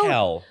unquote,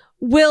 Hell.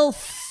 will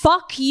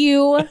fuck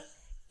you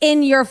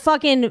in your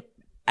fucking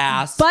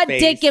Ass, butt,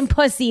 face. dick, and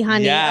pussy,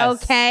 honey.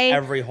 Yes. Okay?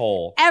 Every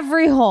hole.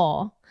 Every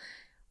hole.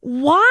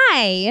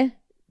 Why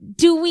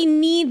do we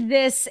need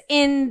this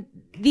in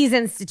these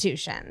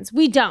institutions?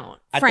 We don't,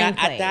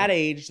 frankly. At that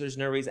age, there's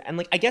no reason. And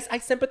like, I guess I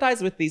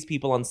sympathize with these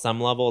people on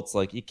some level. It's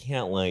like, you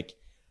can't like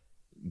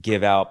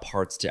give out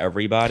parts to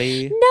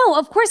everybody. No,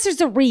 of course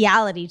there's a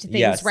reality to things,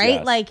 Yes, right?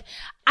 yes. Like,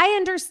 I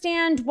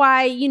understand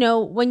why, you know,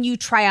 when you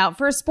try out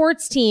for a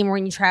sports team or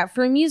when you try out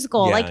for a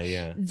musical, Yeah, like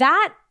yeah.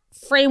 that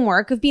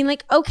framework of being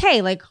like,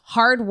 okay, like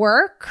hard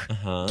work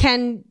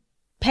can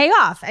pay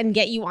off and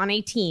get you on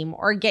a team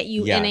or get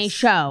you in a Yes,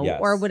 show yes.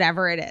 or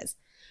whatever it is.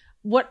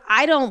 What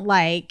I don't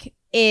like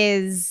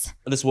is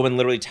This woman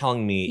literally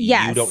telling me,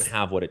 Yes. you don't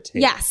have what it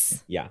takes.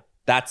 yes. Yeah.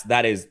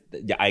 That is,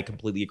 I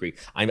completely agree.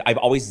 I've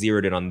always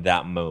zeroed in on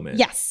that moment.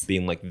 Yes.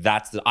 Being like,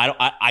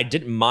 I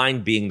didn't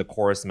mind being the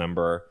chorus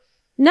member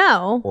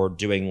No. or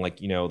doing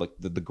like, you know, like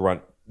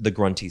the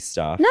grunty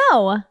stuff.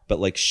 No. But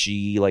like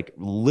she like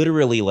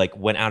literally like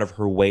went out of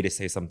her way to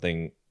say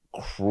something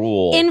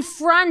cruel. In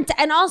front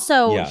and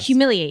also Yes.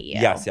 humiliate you.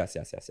 Yes.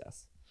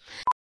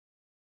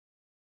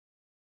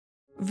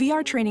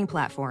 VR training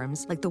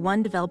platforms, like the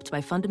one developed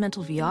by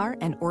Fundamental VR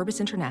and Orbis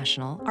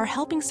International, are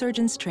helping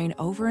surgeons train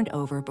over and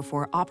over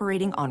before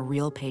operating on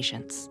real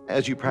patients.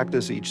 As you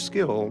practice each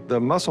skill, the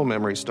muscle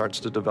memory starts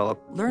to develop.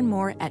 Learn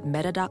more at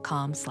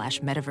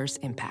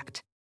meta.com/metaverseimpact.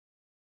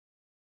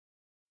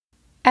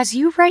 As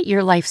you write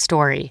your life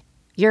story,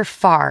 you're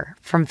far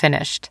from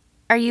finished.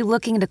 Are you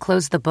looking to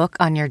close the book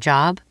on your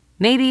job?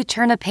 Maybe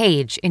turn a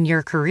page in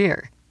your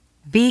career?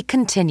 Be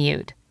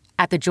continued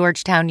at the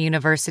Georgetown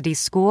University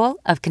School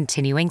of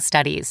Continuing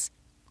Studies.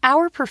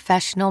 Our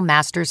professional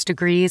master's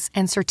degrees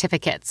and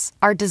certificates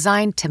are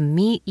designed to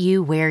meet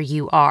you where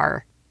you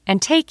are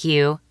and take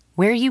you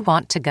where you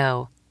want to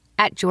go.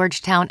 At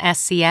Georgetown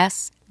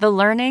SCS, the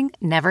learning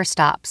never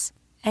stops,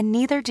 and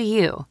neither do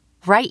you.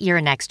 Write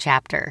your next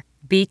chapter.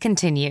 Be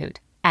continued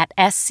at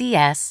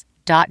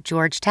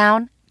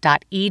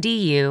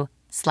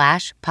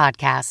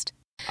scs.georgetown.edu/podcast.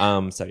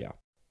 So yeah.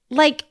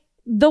 Like,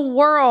 the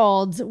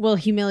world will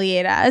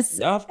humiliate us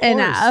Of course.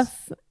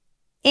 enough.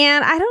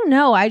 And I don't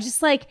know. I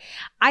just like,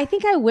 I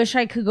think I wish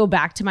I could go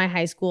back to my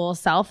high school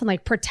self and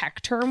like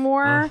protect her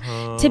more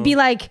to be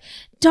like,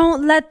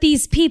 don't let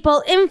these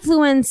people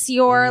influence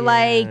your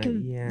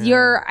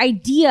your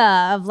idea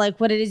of like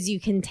what it is you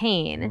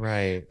contain.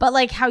 Right. But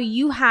like how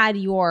you had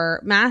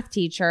your math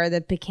teacher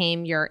that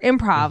became your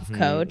improv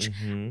coach,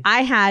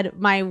 I had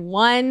my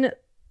one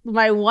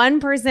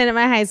person at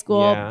my high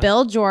school, Yeah.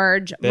 Bill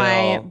George,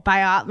 Bill.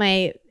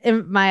 my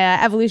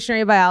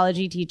evolutionary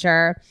biology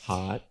teacher.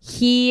 Hot.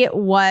 He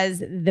was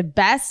the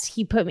best.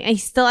 He put me. He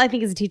still, I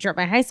think, is a teacher at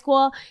my high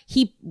school.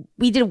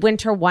 We did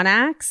winter one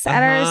acts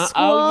at our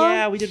school. Oh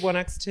yeah, we did one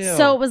X too.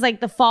 So it was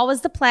like the fall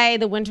was the play,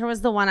 the winter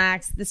was the one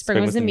act, the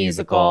spring was the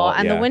musical,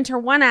 and the yeah. winter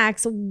one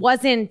acts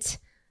wasn't.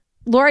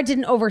 Laura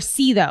didn't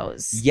oversee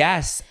those.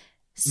 Yes.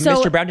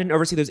 So, Mr. Brown didn't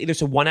oversee those either.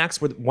 So one acts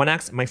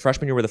my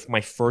freshman year were my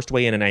first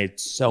way in, and I had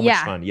so much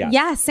fun. Yes.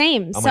 Yeah,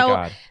 same. Oh so my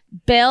God.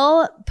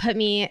 Bill put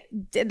me.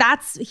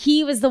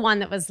 He was the one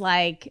that was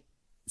like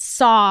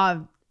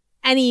saw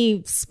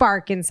any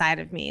spark inside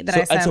of me that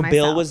I saw. And so myself.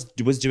 Bill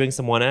was doing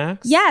some one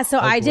acts. Yeah, so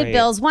I did great.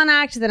 Bill's one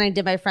act, then I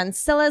did my friend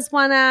Scylla's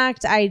one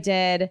act. I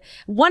did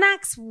one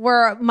acts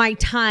were my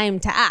time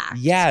to act.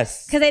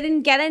 Yes. Because I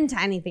didn't get into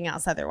anything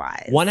else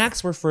otherwise. One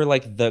acts were for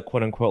like the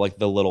quote unquote like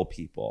the little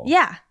people.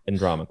 Yeah. In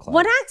drama club.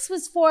 One acts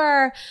was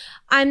for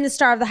I'm the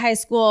star of the high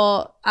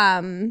school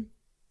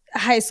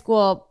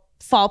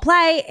fall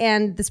play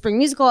and the spring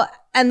musical,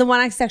 and the one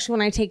act section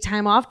when I take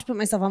time off to put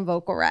myself on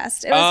vocal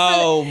rest. It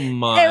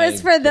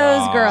was for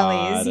those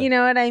girlies. You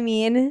know what I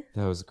mean?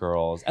 Those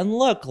girls. And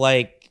look,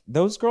 like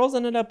those girls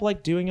ended up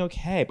like doing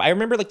okay. But I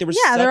remember like there was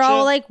they're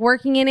all like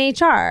working in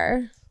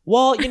HR.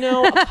 Well, you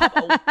know, a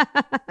couple,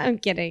 I'm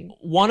kidding.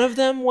 one of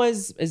them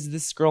is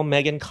this girl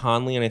Megan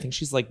Conley, and I think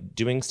she's like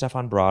doing stuff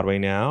on Broadway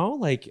now,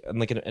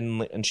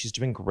 and she's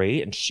doing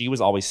great. And she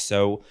was always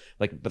so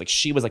but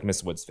she was like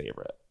Miss Wood's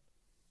favorite,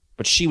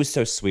 but she was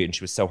so sweet and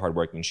she was so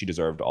hardworking and she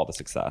deserved all the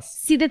success.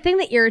 See, the thing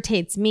that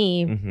irritates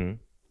me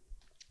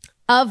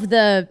of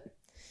the,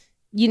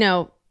 you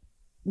know,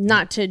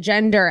 not to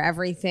gender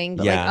everything,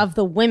 but like of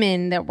the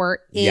women that were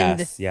in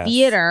the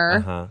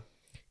theater.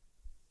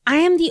 I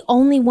am the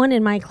only one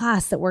in my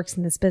class that works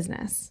in this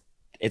business.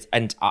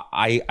 And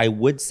I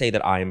would say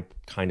that I'm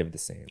kind of the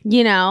same.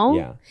 You know?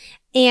 Yeah.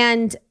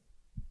 And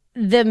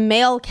the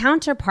male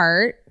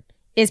counterpart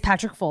is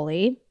Patrick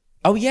Foley.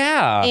 Oh,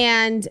 yeah.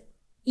 And,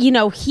 you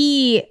know,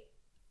 he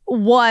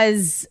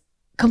was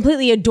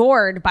completely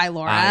adored by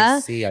Laura. I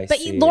see. But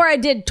Laura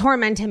did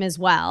torment him as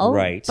well.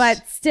 Right.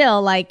 But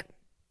still, like,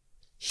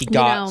 he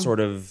got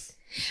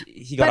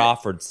But-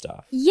 offered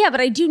stuff. yeah, but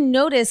I do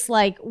notice,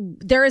 like,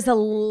 there is a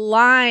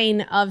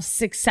line of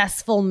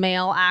successful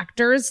male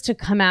actors to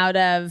come out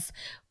of.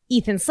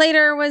 Ethan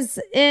Slater was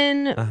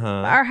in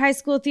our high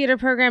school theater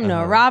program.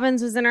 Noah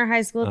Robbins was in our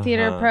high school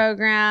theater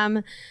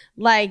program.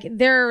 Like,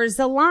 there's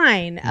a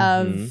line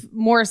of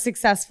more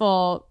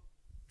successful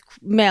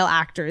male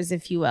actors,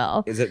 if you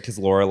will. Is it because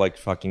Laura like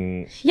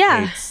fucking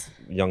Yeah. hates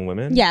young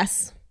women?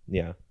 Yes.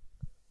 Yeah.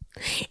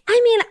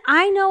 I mean,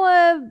 I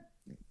know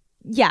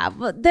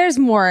but there's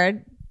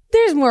more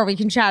we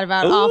can chat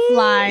about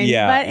offline.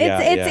 Yeah, but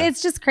yeah.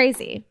 it's just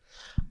crazy.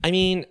 I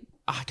mean,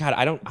 God,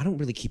 I don't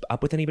really keep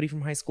up with anybody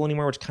from high school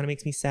anymore, which kind of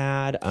makes me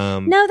sad.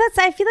 No,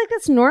 I feel like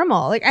that's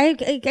normal. Like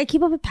I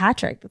keep up with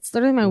Patrick. That's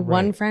literally my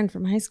one friend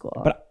from high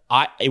school. But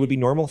it would be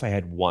normal if I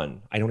had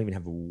one. I don't even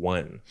have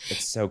one.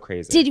 It's so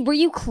crazy. Were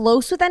you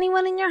close with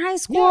anyone in your high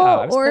school? Yeah,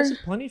 I was close with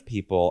plenty of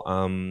people.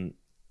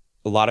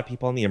 A lot of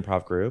people in the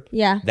improv group.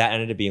 Yeah. That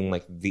ended up being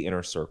like the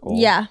inner circle.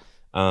 Yeah.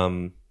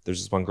 There's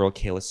this one girl,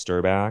 Kayla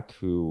Sturback,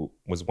 who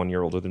was 1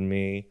 year older than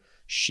me.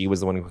 She was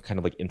the one who kind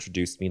of like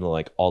introduced me to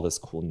like all this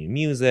cool new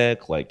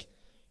music, like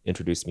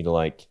introduced me to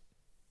like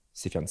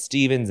Sufjan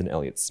Stevens and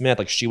Elliott Smith.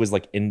 Like she was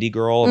like indie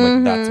girl. And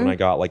like that's when I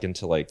got like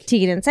into like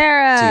Tegan and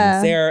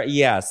Sarah.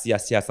 Yes.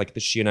 Like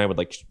she and I would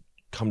like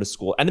come to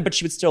school. But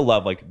she would still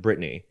love like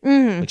Britney.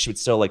 Like she would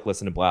still like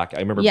listen to Black. I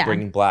remember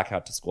bringing Black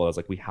out to school. I was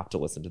like, we have to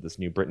listen to this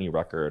new Britney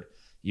record,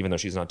 even though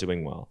she's not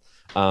doing well.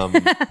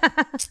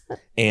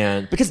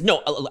 And because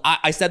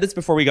I said this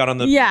before we got on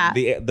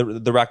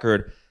the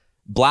record.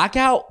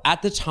 Blackout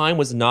at the time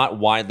was not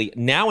widely.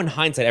 Now in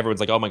hindsight,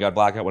 everyone's like, "Oh my god,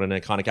 Blackout! What an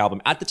iconic album!"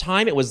 At the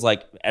time, it was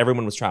like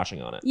everyone was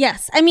trashing on it.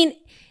 Yes, I mean,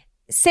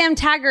 Sam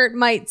Taggart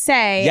might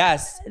say,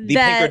 "Yes, the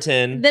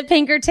Pinkerton,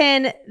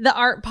 the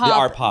art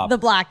pop, the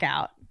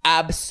Blackout."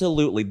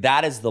 Absolutely,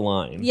 that is the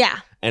line. Yeah,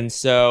 and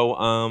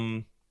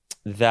so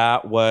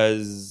that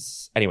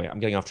was anyway. I'm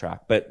getting off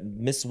track, but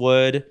Miss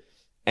Wood.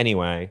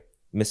 Anyway,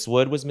 Miss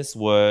Wood was Miss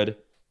Wood.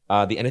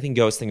 The Anything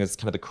Goes thing is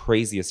kind of the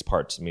craziest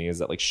part to me. Is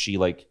that like she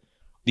like.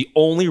 The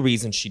only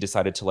reason she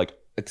decided to like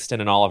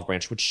extend an olive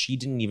branch, which she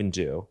didn't even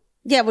do.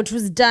 Yeah, which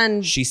was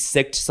done. She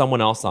sicked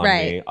someone else on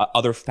me,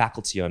 other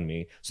faculty on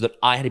me, so that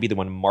I had to be the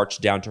one to march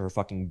down to her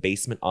fucking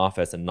basement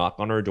office and knock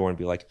on her door and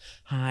be like,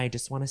 "Hi, I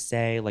just want to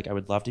say, like, I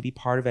would love to be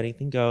part of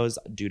Anything Goes,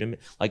 due to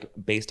like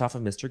based off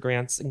of Mr.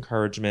 Grant's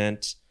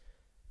encouragement."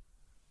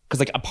 Because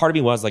like a part of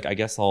me was like, I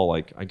guess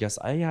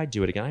I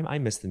do it again. I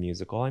miss the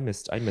musical. I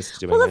missed doing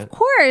it. Well, of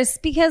course,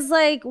 because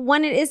like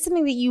when it is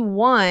something that you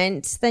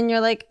want, then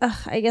you're like, ugh,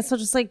 I guess I'll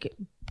just like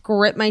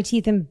grit my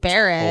teeth and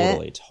bear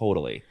it.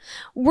 Totally.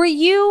 Were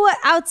you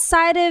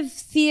outside of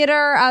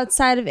theater,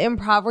 outside of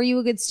improv? Were you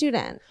a good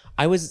student?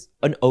 I was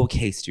an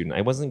okay student.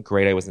 I wasn't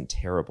great. I wasn't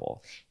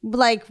terrible.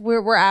 Like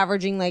we're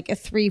averaging like a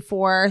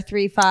 3.4,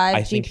 3.5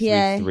 I GPA. think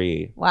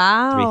 3.3.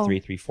 Wow.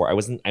 3.3,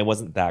 3.4. I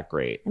wasn't that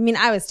great. I mean,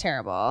 I was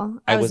terrible.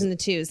 I was in the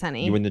twos,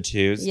 honey. You were in the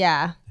twos?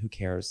 Yeah. Who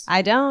cares?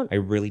 I don't. I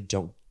really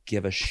don't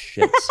give a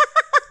shit.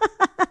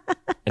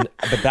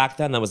 But back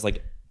then, that was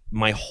like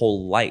my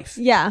whole life.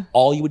 Yeah.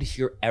 All you would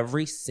hear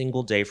every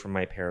single day from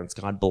my parents,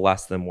 God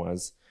bless them,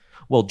 was,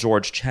 well,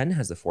 George Chen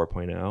has a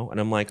 4.0. And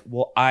I'm like,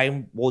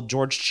 well,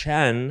 George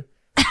Chen.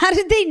 How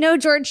did they know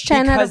George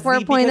Chen had a 4.0?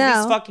 Because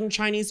these fucking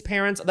Chinese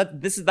parents,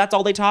 that's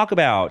all they talk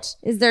about.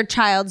 Is their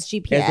child's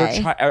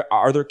GPA?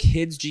 Are their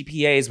kids'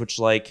 GPAs, which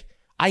like,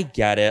 I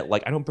get it.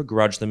 Like, I don't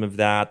begrudge them of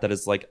that. That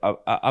is like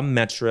a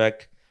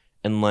metric.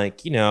 And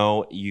like, you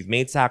know, you've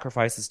made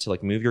sacrifices to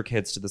like move your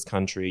kids to this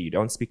country. You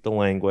don't speak the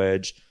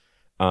language.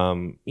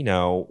 You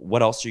know,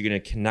 what else are you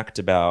going to connect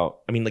about?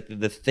 I mean, like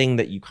the thing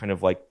that you kind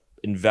of like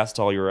invest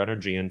all your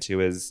energy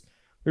into is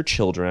your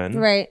children.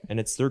 Right. And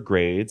it's their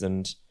grades.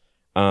 And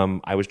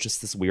I was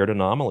just this weird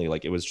anomaly.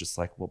 Like, it was just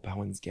like, well,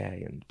 Bowen's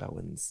gay and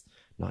Bowen's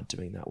not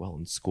doing that well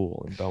in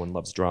school and Bowen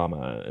loves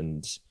drama.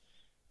 And,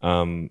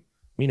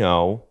 you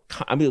know,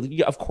 I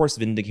mean, of course,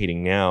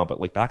 vindicating now, but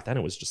like back then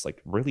it was just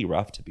like really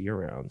rough to be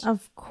around.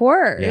 Of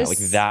course. Yeah, like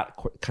that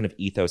kind of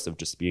ethos of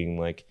just being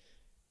like,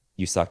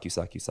 you suck, you're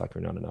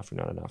not enough,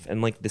 you're not enough.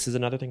 And like, this is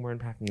another thing we're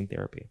unpacking in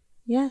therapy.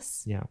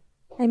 Yes. Yeah.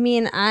 I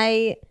mean,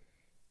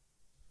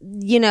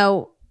 you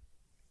know,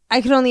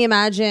 I could only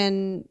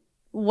imagine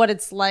what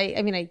it's like.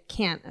 I mean, I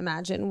can't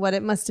imagine what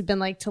it must have been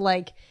like to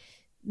like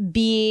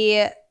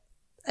be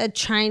a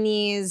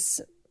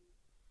Chinese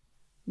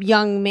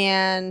young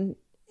man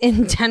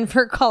in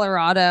Denver,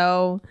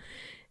 Colorado,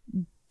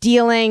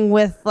 dealing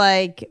with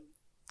like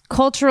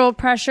cultural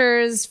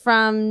pressures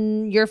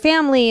from your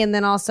family, and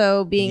then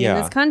also being in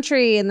this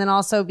country, and then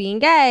also being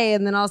gay,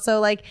 and then also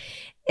like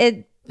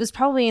it was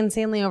probably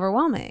insanely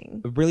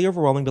overwhelming. Really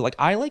overwhelming, but like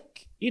I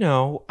like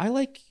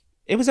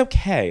it was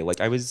okay.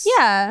 Like I was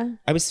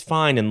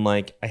fine, and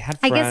like I had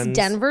friends. I guess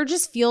Denver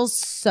just feels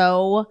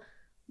so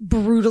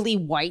brutally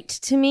white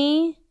to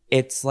me.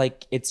 It's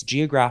like it's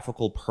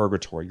geographical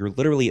purgatory. You're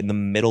literally in the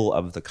middle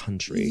of the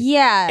country.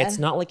 Yeah. It's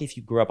not like if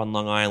you grew up on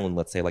Long Island,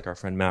 let's say like our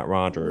friend Matt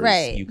Rogers.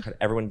 Right.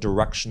 Everyone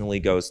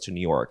directionally goes to New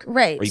York.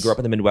 Right. Or you grew up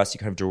in the Midwest, you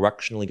kind of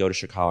directionally go to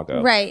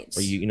Chicago. Right.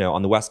 Or you know,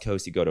 on the West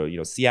Coast, you go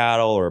to,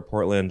 Seattle or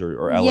Portland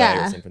or LA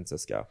or San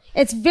Francisco.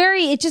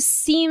 It just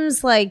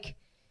seems like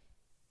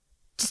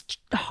just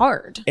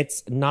hard.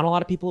 It's not a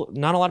lot of people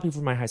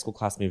from my high school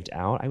class moved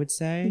out, I would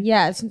say.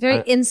 Yeah, it's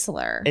very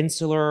insular.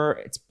 It's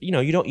you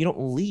don't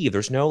leave.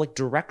 There's no like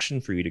direction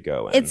for you to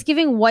go in. It's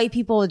giving white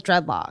people with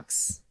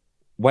dreadlocks.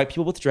 White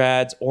people with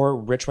dreads or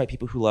rich white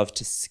people who love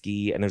to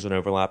ski, and there's an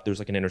overlap. There's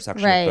like an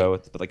intersection of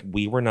both. But like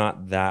we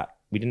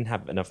didn't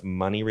have enough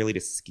money really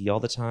to ski all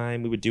the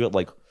time. We would do it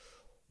like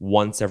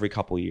once every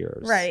couple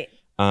years. Right.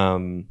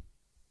 But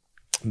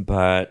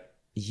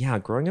yeah,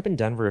 growing up in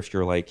Denver, if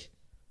you're like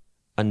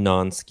a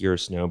non-skier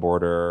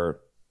snowboarder,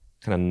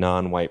 kind of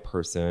non-white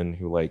person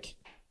who like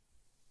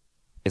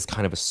is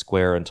kind of a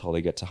square until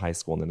they get to high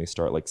school and then they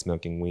start like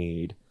smoking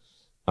weed,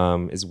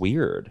 is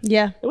weird.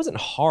 Yeah. It wasn't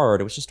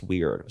hard. It was just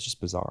weird. It was just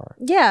bizarre.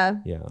 Yeah.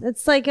 Yeah.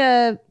 It's like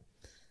it's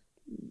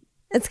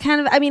kind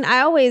of, I mean,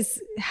 I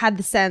always had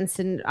the sense,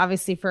 and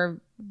obviously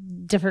for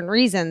different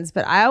reasons,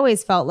 but I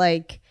always felt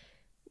like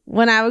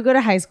when I would go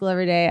to high school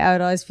every day, I would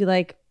always feel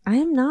like I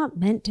am not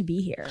meant to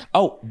be here.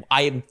 Oh,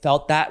 I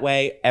felt that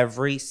way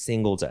every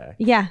single day.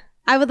 Yeah.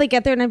 I would like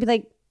get there and I'd be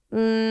like,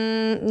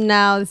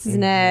 no, this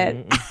isn't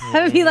it.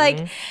 I would be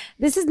like,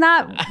 this is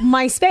not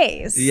my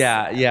space.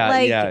 Yeah.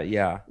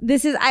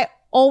 I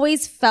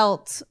always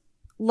felt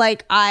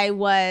like I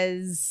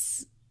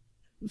was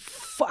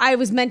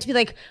meant to be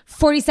like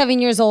 47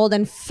 years old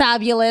and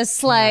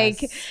fabulous,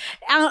 like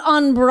out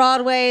on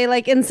Broadway,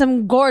 like in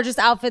some gorgeous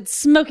outfits,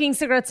 smoking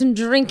cigarettes and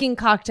drinking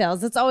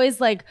cocktails. It's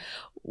always like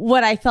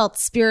what I felt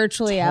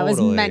spiritually Totally. I was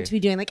meant to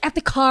be doing, like at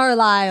the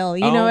Carlisle,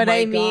 you know what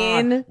I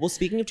mean? God. Well,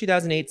 speaking of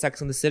 2008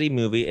 Sex and the City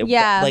movie,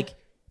 like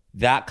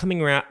that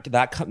coming around,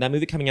 that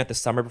movie coming out the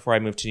summer before I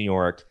moved to New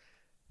York,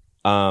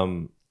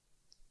 and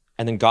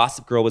then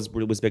Gossip Girl was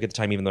big at the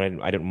time, even though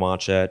I didn't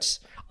watch it.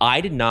 I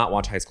did not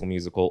watch High School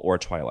Musical or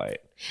Twilight.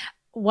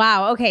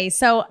 Wow. Okay,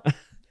 so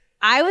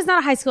I was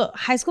not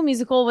High School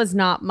Musical was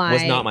not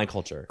my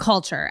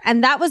culture,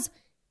 and that was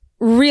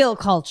real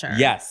culture.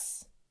 Yes.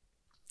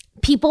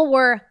 People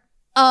were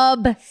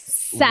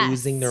obsessed,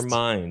 losing their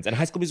minds, and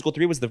High School Musical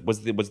 3 was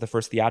the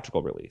first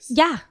theatrical release.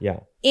 Yeah,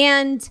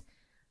 and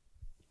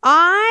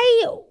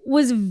I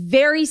was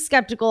very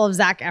skeptical of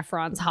Zac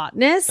Efron's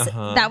hotness.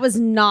 That was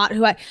not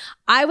who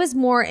I was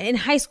more in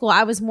high school.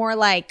 I was more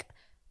like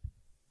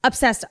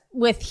obsessed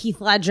with Heath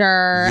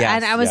Ledger,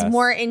 and I was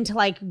more into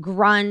like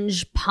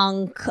grunge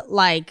punk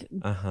like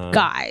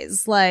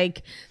guys.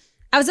 Like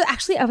I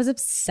was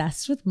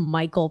obsessed with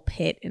Michael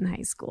Pitt in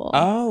high school.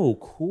 Oh,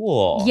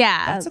 cool.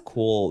 Yeah. That's a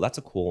cool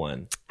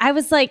one. I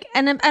was like,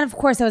 and of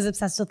course I was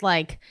obsessed with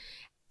like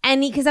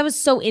because I was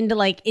so into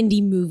like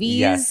indie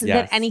movies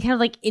that any kind of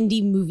like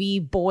indie movie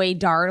boy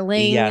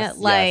darling,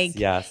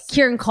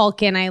 Kieran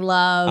Culkin I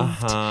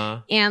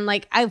loved. And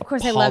like I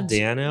loved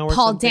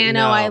Paul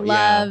Dano. I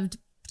loved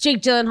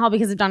Jake Gyllenhaal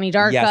because of Donnie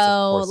Darko. Yes,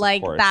 of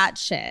course. That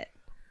shit.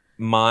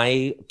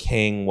 My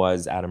king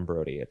was Adam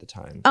Brody at the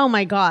time. Oh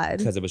my God.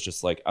 Because it was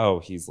just like, oh,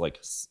 he's like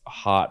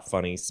hot,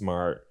 funny,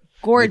 smart.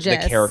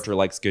 Gorgeous. The character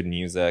likes good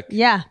music.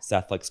 Yeah.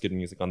 Seth likes good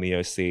music on the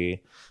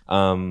OC.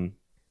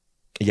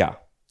 Yeah.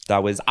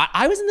 That was,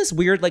 I was in this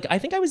weird, like, I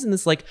think I was in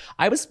this, like,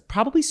 I was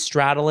probably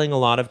straddling a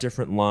lot of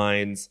different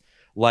lines.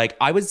 Like,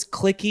 I was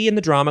cliquey in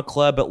the drama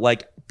club, but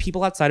like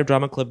people outside of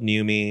drama club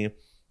knew me.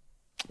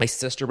 My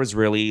sister was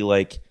really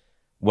like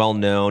well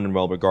known and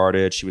well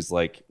regarded. She was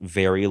like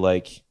very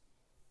like,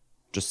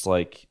 just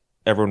like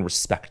everyone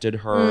respected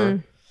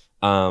her.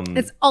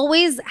 It's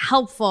always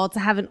helpful to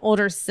have an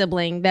older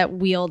sibling that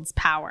wields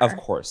power. Of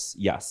course.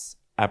 Yes.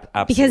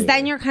 Absolutely. Because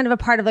then you're kind of a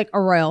part of like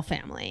a royal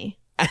family.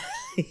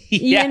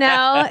 You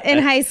know,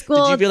 in high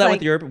school. Did you feel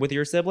that with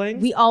your siblings?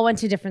 We all went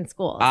to different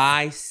schools.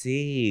 I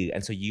see.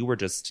 And so you were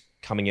just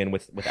coming in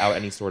without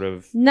any sort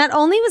of. Not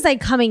only was I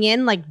coming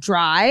in like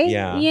dry,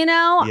 you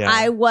know,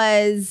 I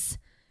was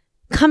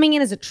coming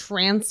in as a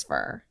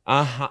transfer.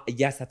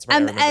 Yes, that's right. I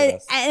remember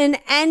this. An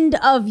end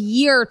of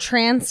year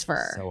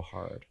transfer. So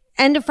hard.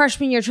 End of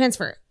freshman year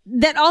transfer.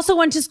 That also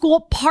went to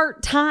school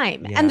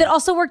part-time and that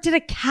also worked at a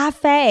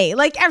cafe.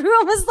 Like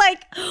everyone was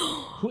like,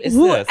 who is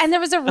this? And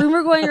there was a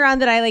rumor going around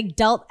that I like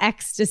dealt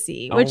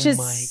ecstasy, which is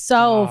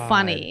so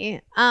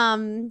funny.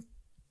 My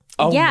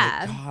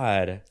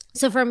God.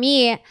 So for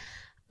me,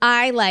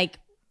 I like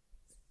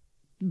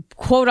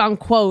quote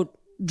unquote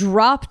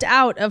dropped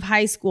out of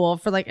high school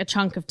for like a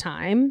chunk of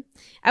time.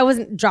 I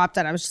wasn't dropped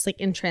out. I was just like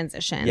in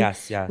transition.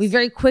 Yes. We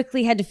very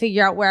quickly had to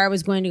figure out where I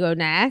was going to go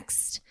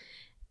next.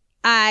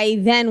 I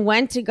then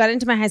got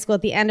into my high school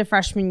at the end of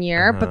freshman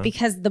year, but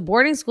because the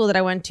boarding school that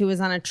I went to was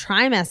on a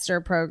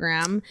trimester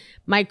program,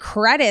 my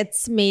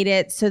credits made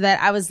it so that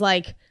I was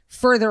like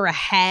further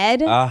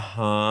ahead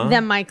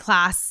than my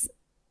class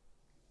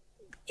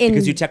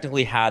because you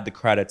technically had the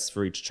credits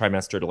for each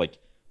trimester to like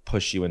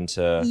push you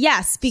into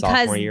yes, because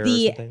sophomore year or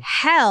the something?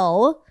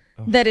 hell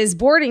that is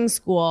boarding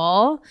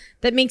school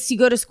that makes you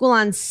go to school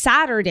on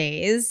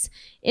Saturdays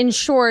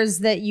ensures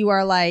that you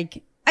are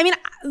like, I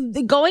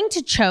mean, going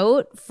to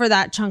Choate for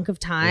that chunk of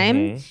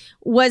time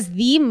was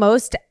the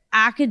most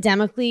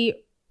academically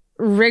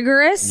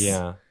rigorous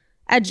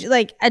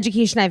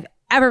education I've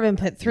ever been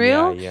put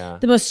through.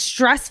 The most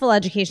stressful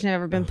education I've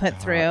ever been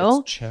put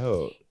through. It's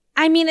Choate.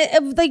 I mean,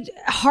 it was like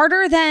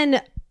harder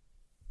than,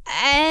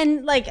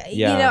 and like,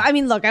 you know, I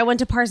mean, look, I went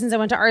to Parsons, I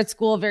went to art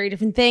school, very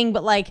different thing,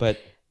 but like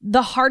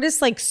the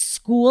hardest like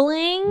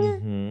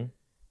schooling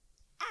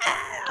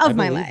of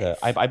my life.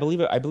 I believe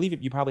it. I believe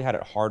it. You probably had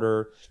it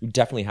harder. You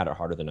definitely had it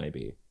harder than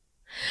IB.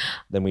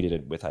 Than we did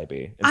it with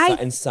IB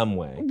in some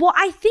way. Well,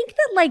 I think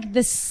that like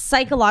the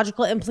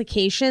psychological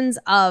implications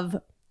of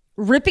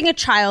ripping a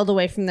child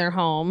away from their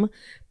home,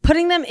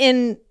 putting them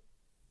in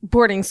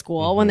boarding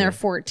school when they're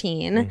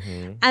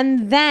 14,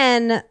 and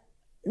then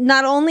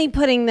not only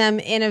putting them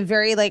in a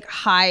very like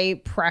high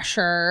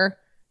pressure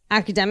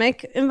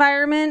academic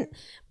environment,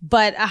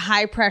 but a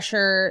high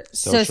pressure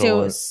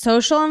social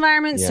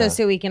environment,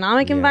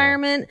 socioeconomic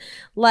environment.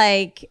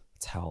 Like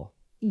it's hell.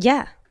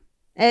 Yeah.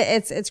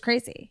 It's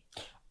crazy.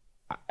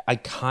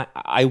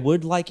 I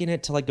would liken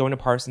it to like going to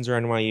Parsons or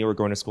NYU or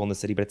going to school in the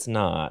city, but it's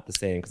not the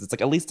same because it's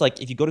like at least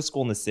like if you go to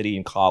school in the city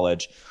in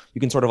college,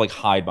 you can sort of like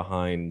hide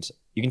behind,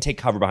 you can take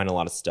cover behind a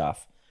lot of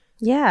stuff.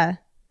 Yeah.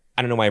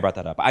 I don't know why I brought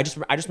that up. I just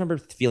remember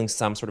feeling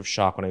some sort of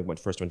shock when I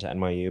first went to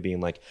NYU, being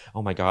like,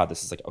 oh my God,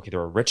 this is like, okay, there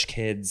are rich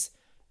kids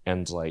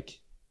and like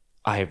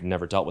I have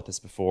never dealt with this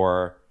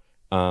before.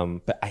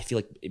 But I feel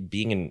like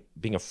being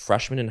a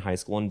freshman in high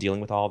school and dealing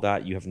with all of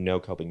that, you have no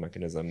coping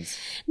mechanisms.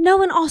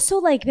 No, and also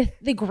like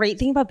the great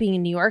thing about being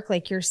in New York,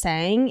 like you're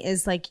saying,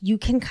 is like you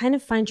can kind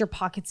of find your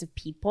pockets of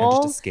people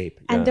and just escape.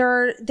 Yeah. And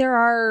there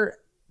are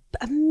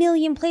a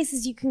million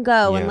places you can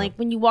go, and like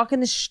when you walk in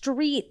the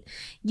street,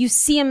 you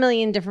see a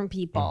million different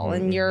people,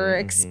 and you're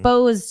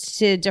exposed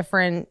to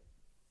different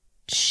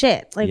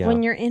shit. Like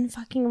when you're in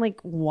fucking like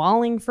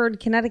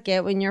Wallingford,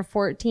 Connecticut, when you're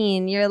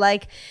 14, you're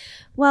like,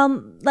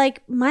 well,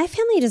 like my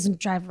family doesn't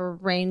drive a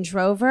Range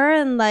Rover,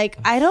 and like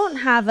I don't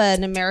have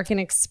an American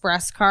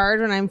Express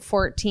card when I'm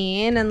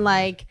 14, and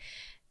like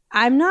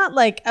I'm not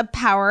like a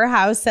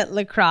powerhouse at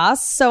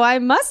lacrosse, so I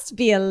must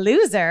be a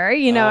loser.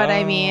 You know what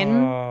I mean?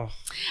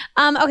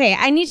 Okay,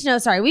 I need to know.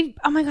 Sorry,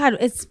 oh my God,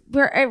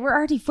 we're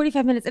already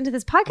 45 minutes into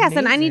this podcast,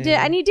 and I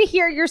need to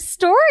hear your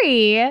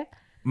story.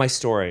 My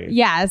story.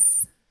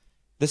 Yes.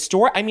 The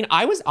story. I mean,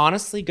 I was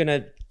honestly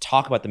gonna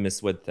talk about the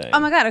Miss Wood thing. Oh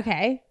my God.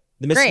 Okay.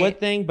 The Miss Wood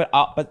thing, but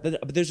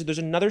there's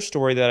another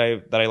story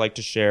that I like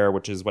to share,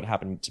 which is what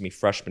happened to me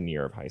freshman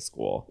year of high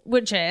school.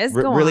 Which is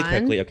really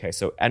quickly. Okay,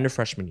 so end of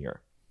freshman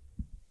year,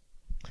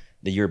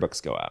 the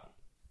yearbooks go out.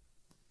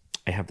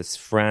 I have this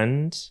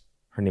friend.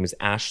 Her name is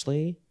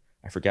Ashley.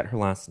 I forget her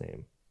last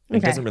name.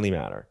 It doesn't really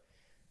matter.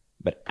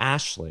 But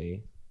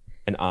Ashley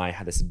and I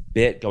had this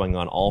bit going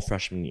on all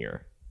freshman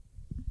year.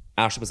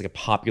 Ashley was like a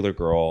popular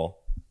girl.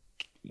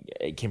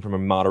 It came from a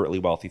moderately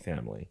wealthy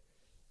family.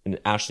 And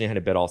Ashley had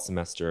a bit all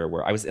semester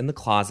where I was in the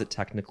closet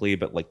technically,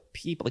 but like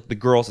people, like the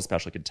girls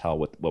especially, could tell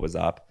what was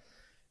up.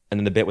 And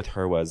then the bit with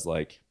her was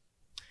like,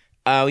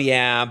 oh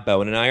yeah,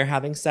 Bowen and I are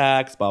having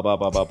sex, blah, blah,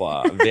 blah, blah,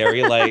 blah.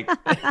 Very like,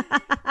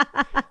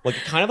 like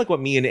kind of like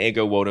what me and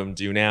Ego Wodum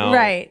do now.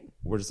 Right.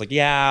 We're just like,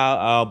 yeah,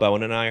 oh,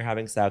 Bowen and I are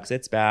having sex.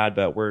 It's bad,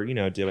 but we're,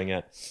 doing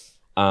it.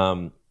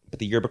 But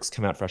the yearbooks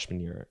come out freshman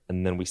year,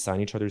 and then we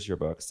sign each other's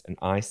yearbooks, and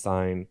I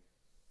sign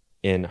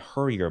in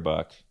her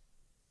yearbook.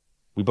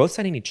 We both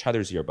sign in each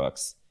other's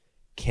yearbooks.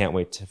 Can't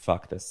wait to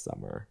fuck this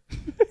summer.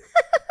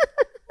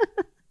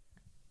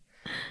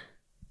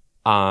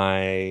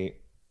 I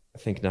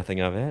think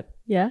nothing of it.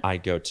 Yeah. I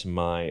go to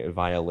my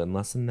violin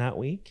lesson that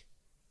week.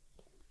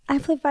 I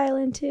played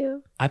violin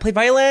too. I played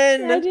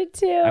violin. I did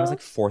too. I was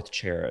like fourth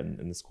chair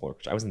in the school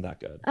orchestra. I wasn't that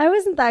good. I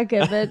wasn't that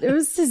good, but it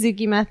was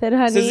Suzuki method,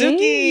 honey.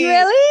 Suzuki!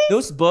 Really?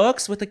 Those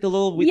books with like the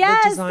little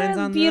designs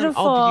on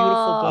beautiful. them.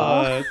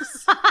 Oh, beautiful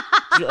books.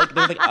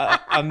 There's like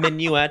a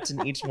minuet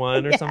in each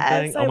one or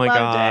something. Oh my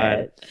God.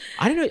 It.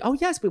 I don't know. Oh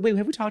yes, but wait,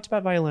 have we talked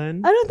about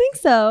violin? I don't think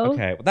so.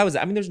 Okay. Well, that was,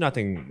 I mean, there's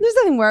nothing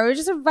more. We're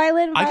just a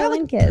violin I got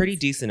like kids. pretty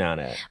decent at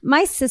it.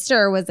 My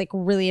sister was like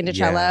really into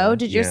cello.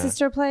 Did your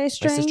sister play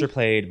string? My sister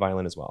played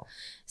violin as well.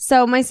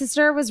 So my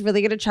sister was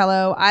really good at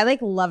cello. I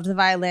like loved the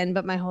violin,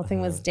 but my whole thing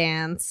was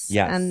dance.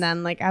 Yes. And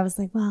then like I was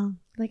like, well,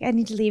 like I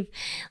need to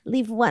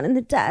leave one in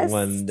the dust.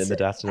 One in the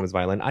dust, and it was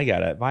violin. I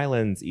get it.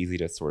 Violin's easy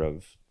to sort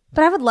of.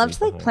 But I would love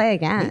to like play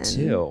again. Me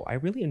too. I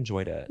really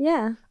enjoyed it.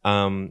 Yeah.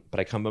 But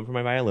I come home from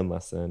my violin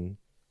lesson,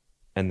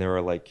 and there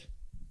were like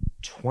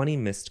 20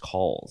 missed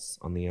calls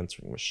on the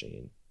answering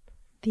machine.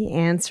 The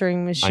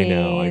answering machine.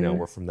 I know.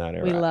 We're from that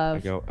era. We love. I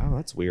go, oh,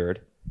 that's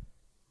weird.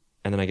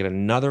 And then I get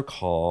another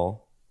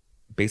call,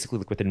 basically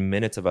like within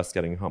minutes of us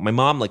getting home. My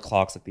mom like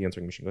clocks like the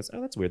answering machine, goes,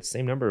 oh, that's weird. The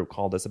same number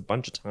called us a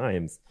bunch of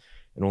times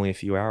in only a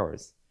few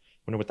hours.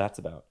 Wonder what that's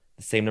about.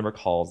 The same number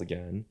calls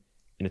again,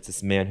 and it's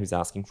this man who's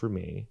asking for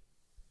me.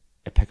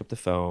 I pick up the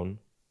phone.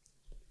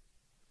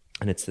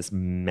 And it's this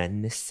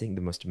menacing,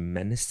 the most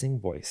menacing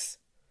voice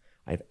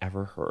I've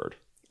ever heard.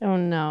 Oh,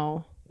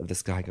 no. Of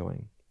this guy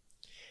going,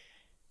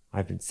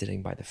 I've been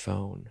sitting by the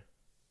phone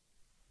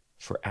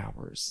for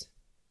hours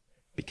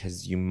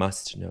because you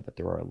must know that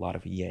there are a lot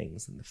of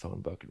yangs in the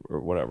phone book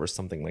or whatever,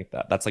 something like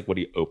that. That's like what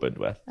he opened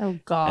with. Oh,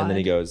 God. And then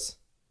he goes,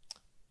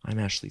 I'm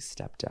Ashley's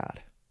stepdad.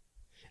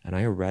 And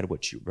I read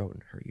what you wrote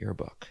in her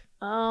yearbook.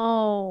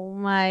 Oh,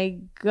 my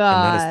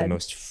God. And that is the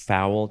most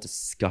foul,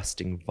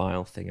 disgusting,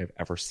 vile thing I've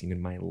ever seen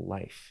in my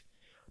life.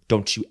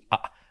 Don't you...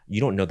 you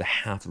don't know the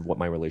half of what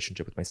my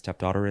relationship with my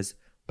stepdaughter is,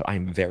 but I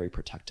am very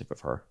protective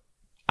of her.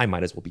 I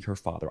might as well be her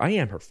father. I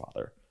am her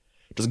father.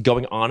 Just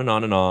going on and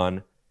on and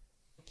on.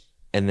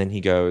 And then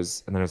he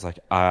goes, and then I was like,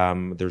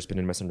 there's been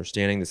a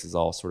misunderstanding. This is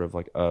all sort of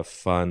like a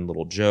fun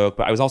little joke.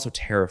 But I was also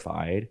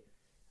terrified.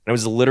 And I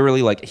was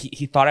literally like,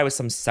 he thought I was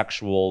some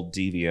sexual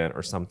deviant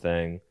or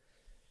something.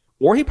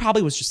 Or he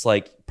probably was just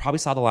like, probably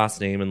saw the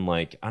last name and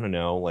like, I don't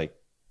know, like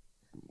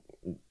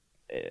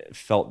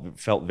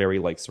felt very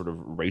like sort of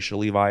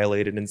racially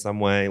violated in some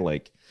way.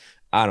 Like,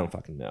 I don't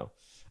fucking know.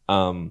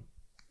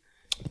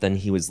 But then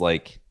he was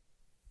like,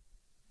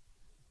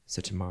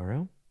 so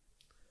tomorrow,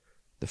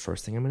 the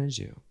first thing I'm going to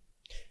do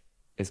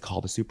is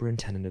call the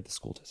superintendent of the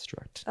school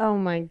district. Oh,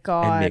 my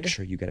God. And make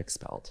sure you get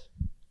expelled.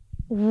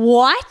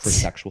 What? For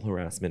sexual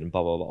harassment and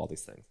blah, blah, blah, all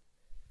these things.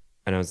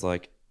 And I was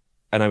like,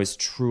 and I was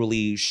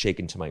truly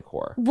shaken to my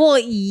core. Well,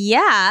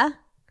 yeah.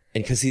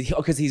 And because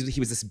he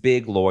was this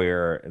big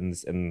lawyer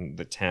in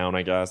the town,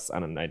 I guess. I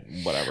don't know,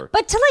 whatever.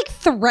 But to like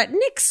threaten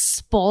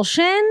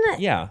expulsion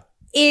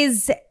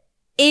is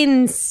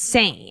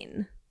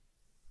insane.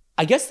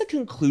 I guess the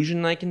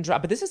conclusion I can draw,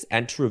 but this is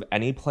true of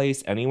any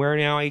place, anywhere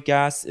now, I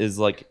guess, is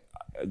like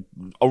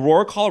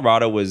Aurora,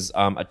 Colorado was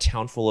a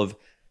town full of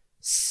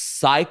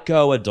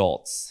psycho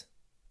adults.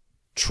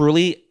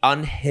 Truly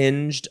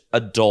unhinged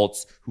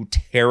adults who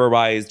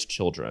terrorized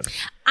children.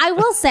 I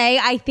will say,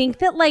 I think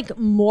that like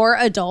more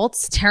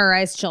adults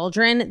terrorize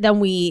children than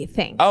we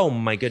think. Oh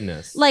my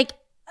goodness. Like,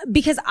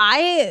 because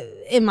I,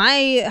 in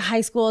my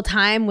high school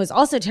time, was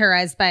also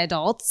terrorized by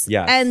adults.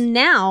 Yes. And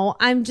now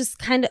I'm just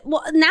kind of,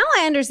 well, now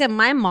I understand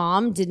my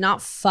mom did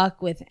not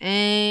fuck with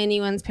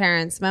anyone's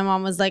parents. My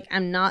mom was like,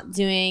 I'm not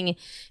doing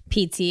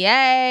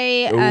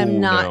PTA.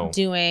 I'm not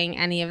doing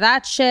any of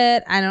that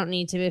shit. I don't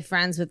need to be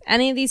friends with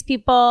any of these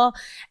people.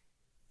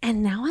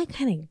 And now I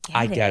kind of get it.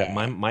 I get it.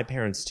 My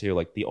parents too,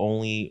 like the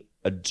only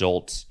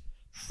adult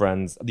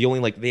friends, the only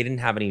like, they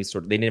didn't have any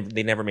sort of, they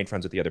never made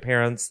friends with the other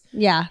parents.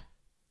 Yeah.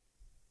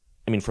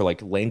 I mean, for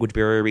like language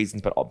barrier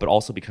reasons, but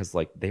also because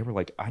like they were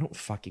like, I don't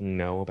fucking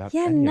know about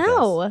any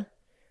of this.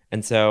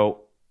 And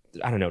so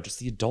I don't know, just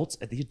the adults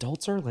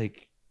are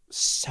like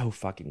so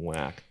fucking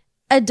whack.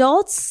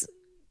 Adults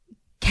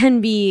can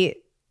be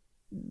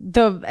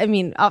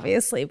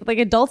obviously, but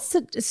like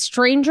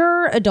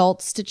stranger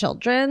adults to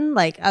children,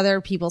 like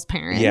other people's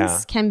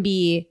parents can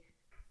be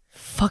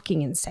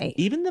fucking insane.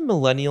 Even the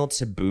millennial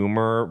to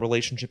boomer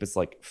relationship is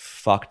like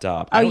fucked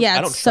up. I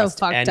don't so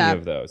trust any up.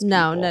 Of those.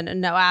 No,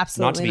 people.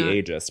 Absolutely not to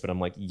be ageist, but I'm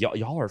like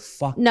y'all are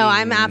fucking. No,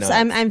 I'm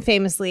I'm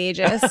famously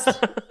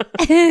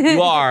ageist.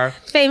 You are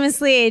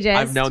famously ageist.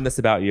 I've known this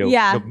about you.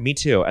 Yeah, no, me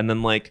too. And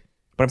then like,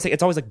 but I'm saying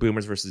it's always like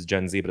boomers versus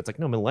Gen Z, but it's like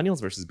no,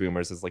 millennials versus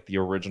boomers is like the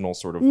original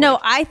sort of. No,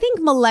 like, I think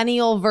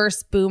millennial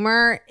versus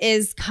boomer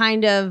is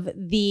kind of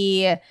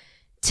the.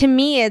 To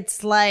me,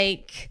 it's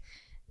like,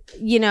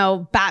 you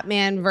know,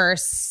 Batman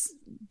versus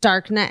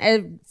Dark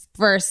Knight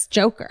versus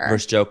Joker.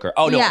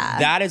 Oh no,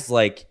 that is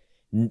like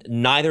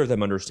neither of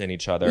them understand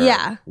each other.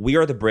 Yeah, we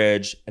are the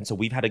bridge, and so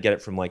we've had to get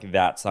it from like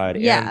that side,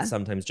 and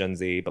sometimes Gen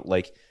Z, but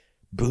like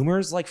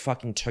boomers like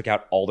fucking took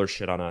out all their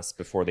shit on us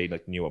before they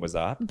like knew what was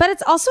up. But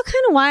it's also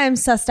kind of why I'm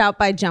sussed out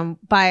by Gen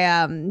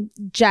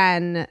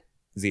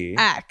Z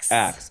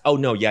X. Oh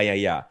no,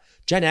 yeah.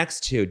 Gen X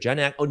too. Gen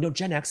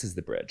X is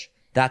the bridge.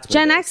 That's what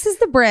Gen X is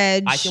the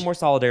bridge. I feel more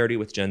solidarity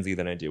with Gen Z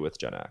than I do with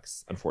Gen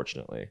X,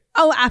 unfortunately.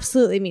 Oh,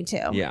 absolutely. Me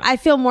too. Yeah. I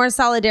feel more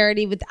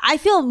I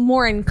feel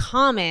more in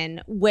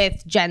common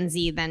with Gen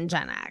Z than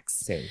Gen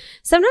X. Same.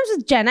 Sometimes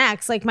with Gen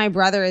X, like my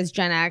brother is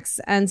Gen X,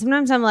 and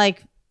sometimes I'm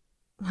like,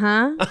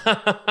 huh?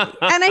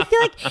 And I feel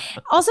like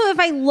also if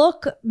I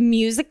look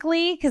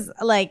musically, because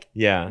like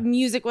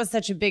music was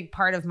such a big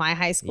part of my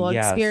high school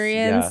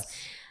experience. Yes.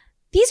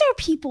 These are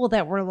people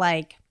that were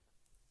like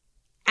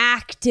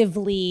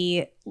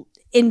actively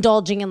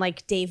indulging in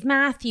like Dave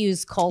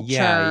Matthews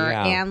culture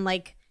and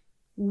like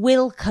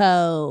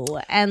Wilco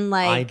and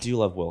like I do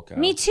love Wilco.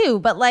 Me too,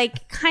 but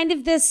like kind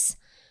of this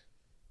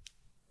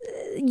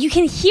you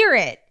can hear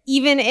it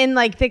even in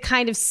like the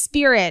kind of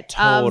spirit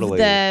of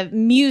the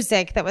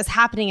music that was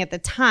happening at the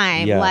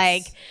time.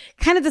 Like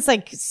kind of this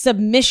like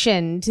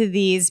submission to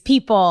these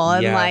people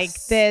and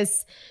like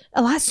this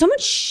so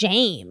much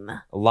shame.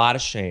 A lot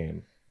of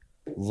shame.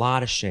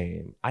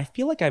 I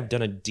feel like I've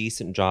done a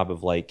decent job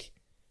of like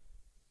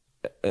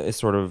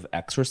sort of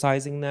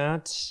exercising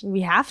that.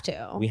 We have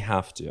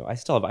to. I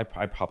still have.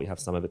 I probably have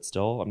some of it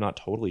still. I'm not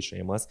totally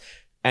shameless.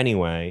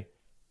 Anyway,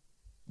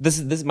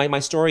 this my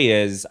story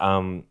is.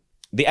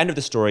 The end of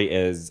the story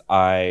is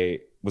I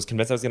was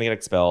convinced I was going to get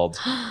expelled.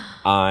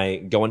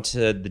 I go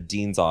into the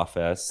dean's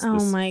office. Oh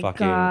this my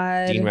fucking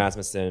God. Dean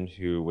Rasmussen,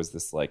 who was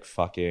this like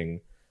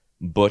fucking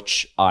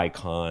butch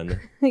icon.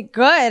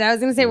 Good. I was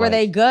going to say, were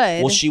they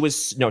good? Well, she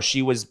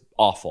was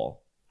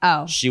awful.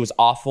 Oh. She was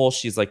awful.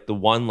 She's like the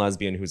one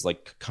lesbian who's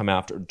like come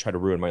after, try to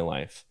ruin my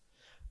life.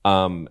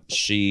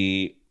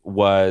 She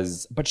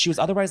was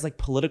otherwise like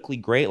politically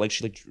great. Like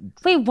she like.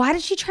 Wait, why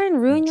did she try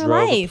and ruin your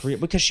life?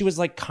 Because she was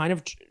like kind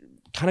of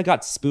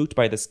got spooked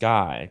by this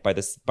guy, by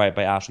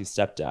Ashley's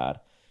stepdad,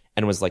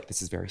 and was like,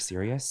 "This is very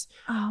serious.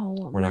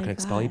 Oh, we're not going to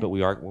expel you, but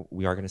we are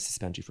going to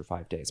suspend you for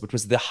 5 days," which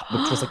was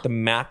like the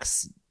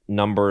max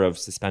number of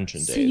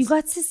suspension days. So you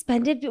got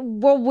suspended.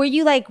 Well, were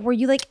you like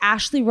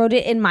Ashley wrote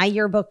it in my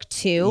yearbook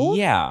too?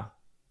 Yeah.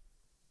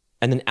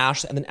 And then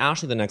Ashley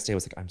the next day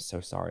was like, "I'm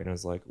so sorry," and I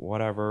was like,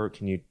 "Whatever.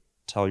 Can you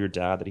tell your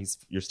dad that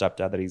your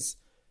stepdad that he's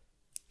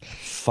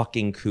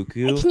fucking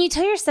cuckoo? Can you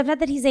tell your stepdad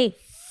that he's a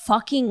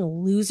fucking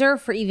loser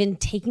for even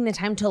taking the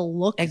time to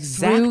look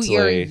through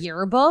your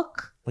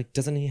yearbook? Like,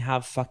 doesn't he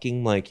have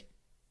fucking like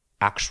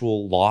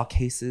actual law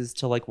cases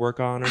to like work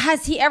on?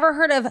 Has he ever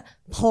heard of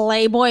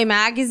Playboy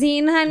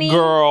magazine, honey?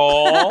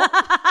 Girl.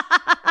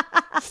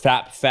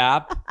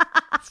 Fap.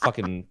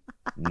 Fucking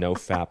no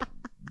fap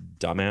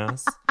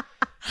dumbass.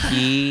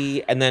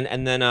 And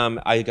then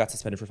I got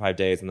suspended for 5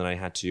 days, and then I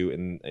had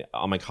to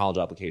on my college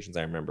applications,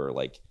 I remember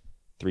like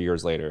 3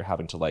 years later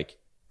having to like,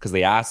 because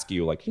they ask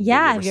you like,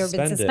 have you ever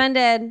been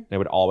suspended? And I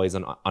would always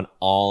on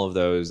all of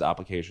those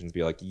applications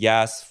be like,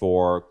 yes,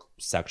 for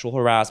sexual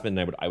harassment,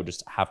 and I would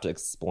just have to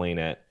explain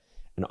it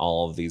in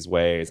all of these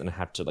ways, and I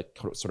had to like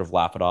sort of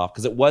laugh it off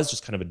because it was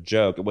just kind of a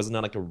joke. It wasn't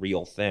like a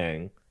real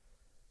thing,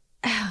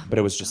 but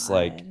it was just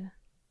like,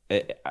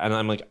 and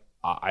I'm like,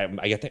 I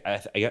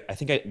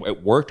think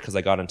it worked because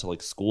I got into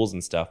like schools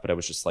and stuff, but I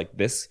was just like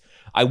this.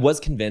 I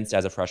was convinced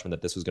as a freshman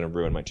that this was going to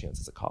ruin my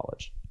chances at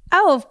college.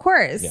 Oh, of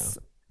course. Yeah.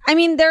 I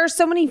mean, there are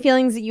so many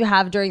feelings that you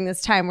have during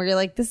this time where you're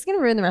like, this is going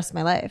to ruin the rest of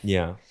my life.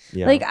 Yeah.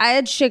 Like I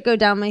had shit go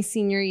down my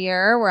senior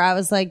year where I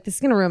was like, this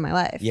is going to ruin my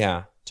life.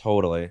 Yeah,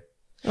 totally.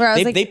 Where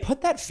I was they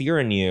put that fear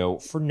in you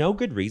for no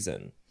good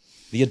reason.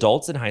 The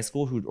adults in high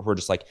school who are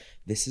just like,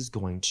 this is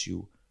going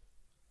to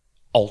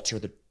alter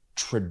the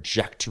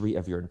trajectory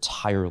of your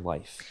entire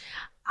life.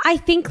 I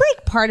think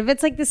like part of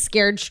it's like the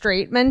scared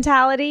straight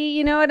mentality,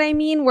 you know what I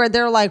mean? Where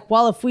they're like,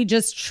 well, if we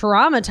just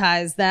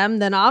traumatize them,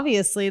 then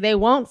obviously they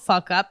won't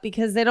fuck up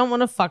because they don't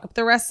want to fuck up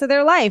the rest of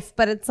their life.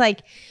 But it's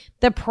like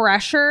the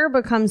pressure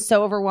becomes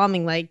so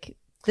overwhelming. Like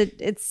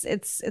it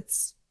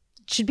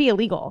should be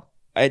illegal.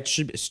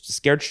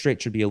 Scared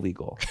straight should be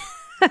illegal.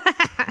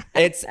 But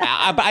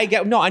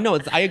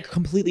I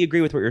completely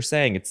agree with what you're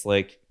saying. It's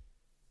like,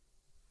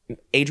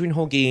 Adrian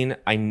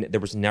Holguin, there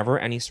was never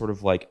any sort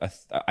of like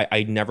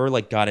I never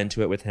like got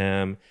into it with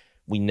him.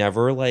 We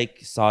never like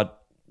saw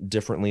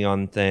differently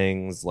on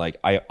things. Like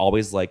I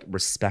always like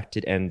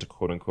respected and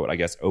quote unquote, I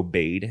guess,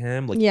 obeyed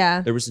him. Like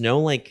there was no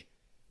like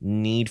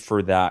need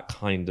for that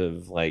kind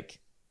of like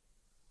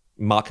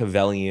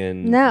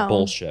Machiavellian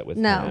bullshit with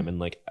him. And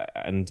like,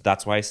 and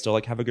that's why I still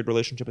like have a good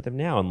relationship with him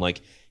now. And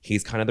like,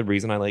 he's kind of the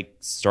reason I like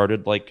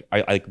started like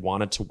I like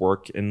wanted to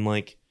work in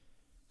like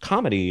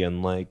comedy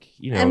and like,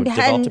 you know, and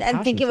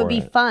think it would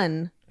be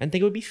fun. And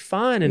think it would be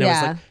fun. And I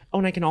was like, oh,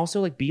 and I can also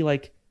like be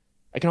like,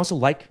 I can also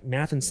like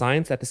math and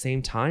science at the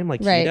same time.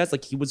 Like he does.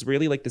 Like he was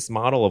really like this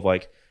model of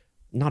like,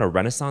 not a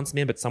Renaissance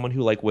man, but someone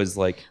who like was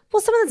like,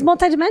 well, someone that's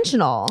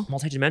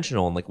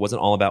multidimensional and like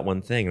wasn't all about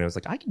one thing. And I was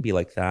like, I can be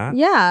like that.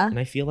 Yeah. And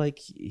I feel like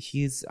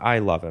I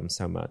love him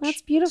so much.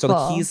 That's beautiful. So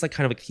like he's like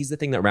kind of like, he's the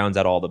thing that rounds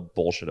out all the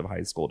bullshit of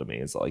high school to me.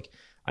 Is like,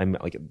 I'm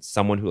like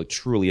someone who like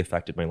truly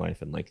affected my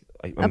life in like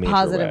a major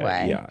positive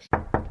way. Yeah.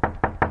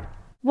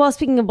 Well,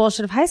 speaking of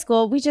bullshit of high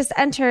school, we just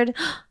entered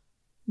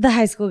the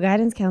high school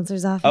guidance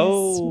counselor's office.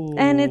 Oh.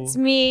 And it's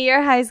me,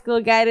 your high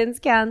school guidance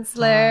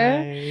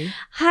counselor.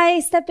 Hi,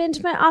 step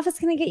into my office.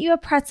 Can I get you a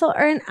pretzel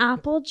or an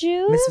apple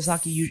juice? Miss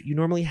Vasaki, you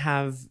normally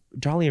have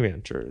Jolly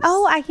Ranchers.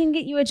 Oh, I can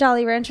get you a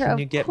Jolly Rancher, Can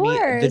you get me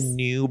the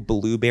new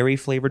blueberry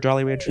flavored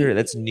Jolly Rancher?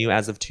 That's new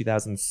as of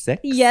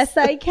 2006. Yes,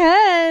 I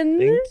can.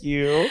 Thank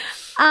you.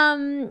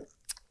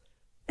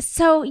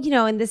 So, you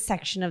know, in this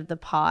section of the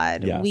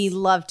pod, we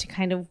love to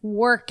kind of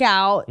work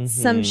out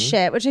some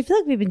shit, which I feel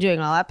like we've been doing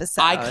all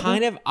episode.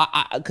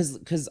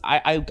 Because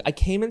I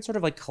came in sort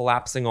of like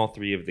collapsing all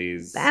three of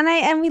these.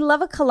 And we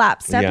love a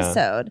collapsed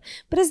episode.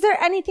 But is there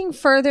anything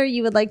further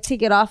you would like to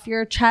get off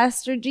your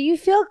chest, or do you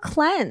feel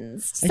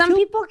cleansed? Some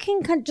people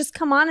can just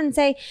come on and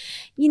say,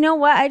 you know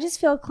what, I just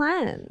feel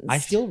cleansed. I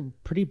feel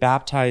pretty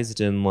baptized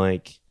in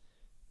like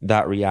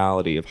that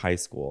reality of high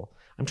school.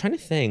 I'm trying to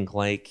think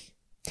like.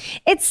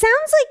 It sounds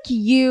like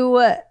you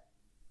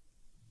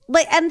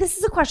like, and this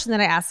is a question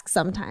that I ask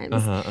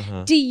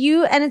sometimes. Do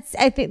you, and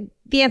I think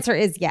the answer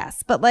is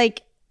yes, but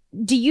like,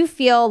 do you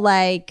feel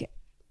like,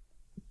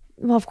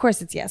 well, of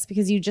course it's yes,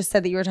 because you just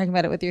said that you were talking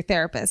about it with your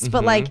therapist,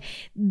 but like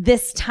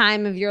this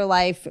time of your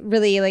life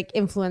really like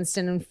influenced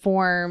and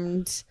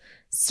informed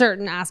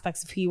certain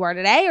aspects of who you are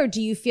today? Or do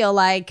you feel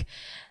like,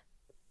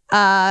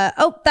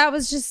 That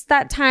was just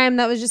that time.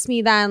 That was just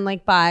me then.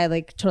 Like, bye.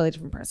 Like, totally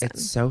different person.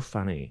 It's so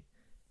funny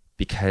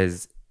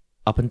because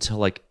up until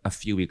like a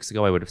few weeks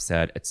ago, I would have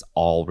said it's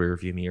all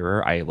rearview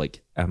mirror. I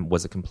like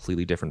was a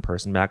completely different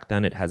person back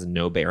then. It has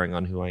no bearing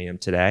on who I am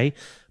today.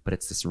 But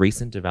it's this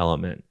recent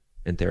development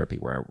in therapy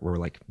where we're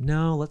like,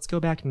 no, let's go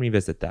back and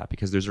revisit that,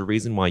 because there's a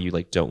reason why you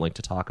like don't like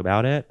to talk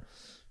about it,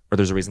 or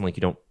there's a reason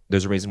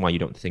why you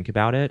don't think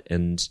about it.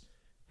 And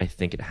I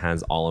think it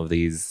has all of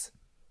these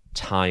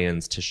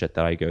tie-ins to shit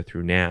that I go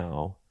through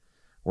now,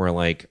 where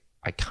like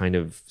I kind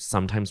of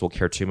sometimes will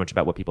care too much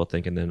about what people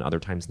think, and then other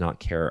times not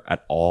care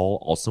at all,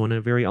 also in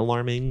a very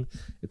alarming,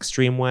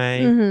 extreme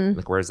way.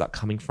 Like, where is that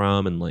coming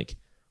from? And like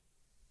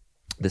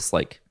this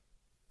like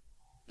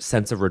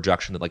sense of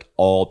rejection that like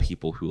all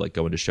people who like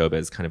go into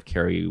showbiz kind of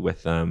carry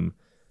with them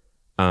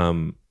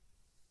from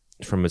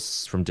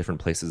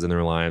different places in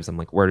their lives. I'm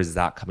like, where is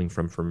that coming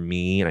from for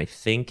me? And I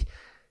think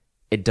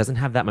it doesn't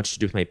have that much to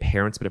do with my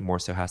parents, but it more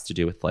so has to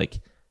do with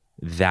like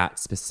that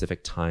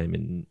specific time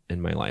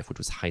in my life, which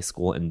was high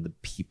school, and the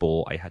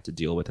people I had to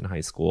deal with in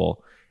high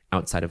school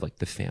outside of like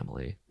the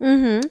family.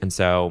 And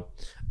so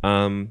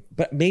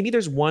but maybe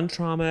there's one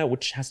trauma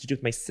which has to do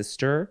with my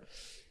sister,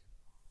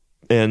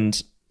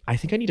 and I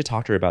think I need to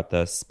talk to her about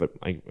this, but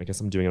I guess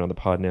I'm doing it on the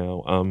pod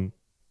now.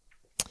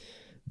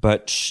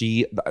 But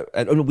we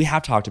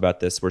have talked about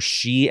this, where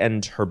she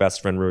and her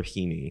best friend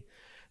Rohini,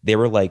 they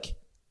were like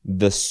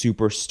the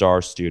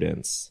superstar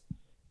students.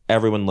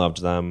 Everyone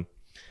loved them.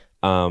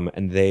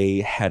 And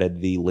they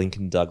headed the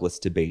Lincoln Douglas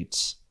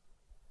debate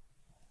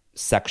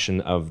section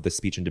of the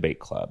speech and debate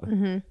club.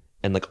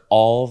 And like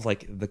all of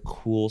like the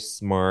cool,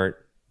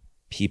 smart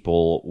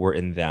people were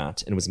in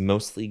that. And it was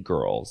mostly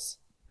girls.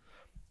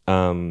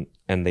 And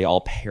they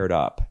all paired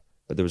up,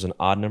 but there was an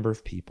odd number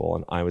of people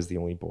and I was the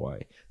only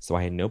boy. So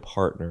I had no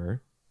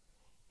partner.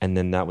 And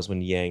then that was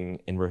when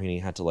Yang and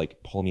Rohini had to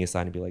like pull me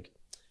aside and be like,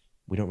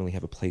 we don't really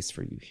have a place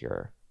for you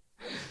here.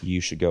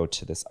 You should go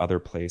to this other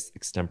place,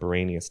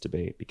 extemporaneous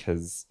debate,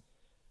 because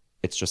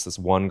it's just this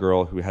one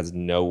girl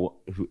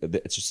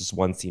it's just this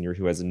one senior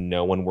who has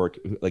no one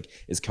who like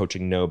is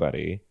coaching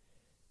nobody.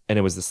 And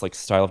it was this like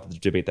style of the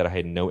debate that I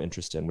had no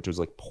interest in, which was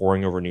like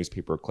poring over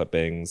newspaper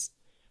clippings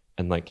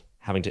and like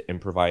having to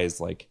improvise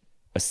like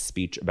a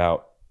speech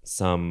about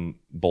some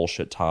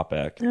bullshit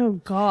topic. Oh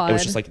God. It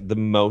was just like the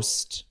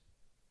most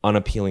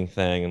unappealing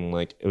thing. And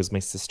like it was my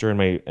sister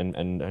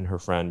and her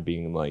friend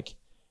being like,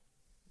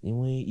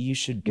 you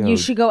should go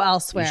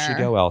elsewhere. You should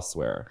go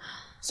elsewhere.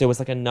 So it was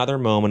like another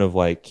moment of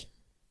like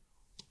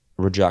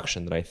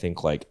rejection that I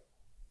think like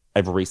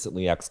I've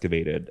recently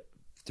excavated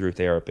through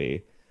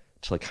therapy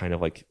to like kind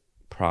of like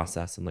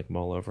process and like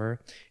mull over.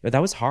 But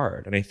that was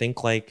hard. And I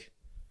think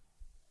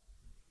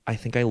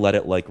I let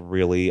it like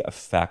really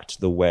affect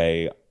the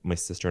way my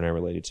sister and I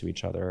related to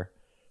each other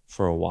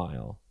for a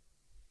while.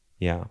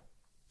 Yeah.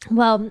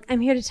 Well,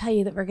 I'm here to tell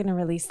you that we're going to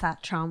release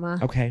that trauma.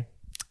 Okay.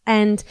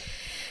 And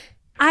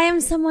I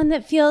am someone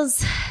that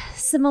feels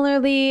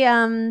similarly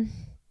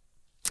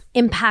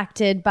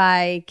impacted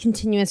by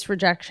continuous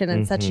rejection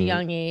at such a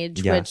young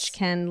age, which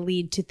can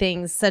lead to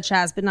things such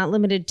as, but not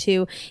limited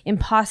to,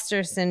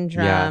 imposter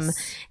syndrome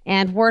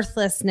and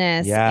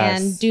worthlessness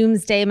and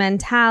doomsday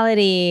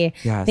mentality,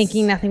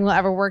 thinking nothing will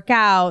ever work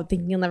out,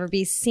 thinking you'll never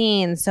be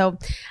seen. So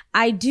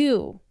I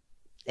do,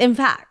 in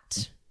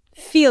fact,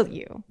 feel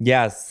you.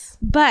 Yes.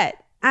 But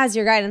as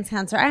your guidance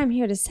counselor, I am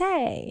here to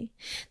say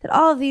that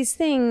all of these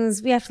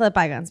things, we have to let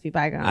bygones be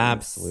bygones.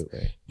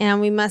 Absolutely.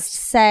 And we must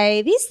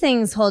say, these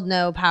things hold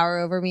no power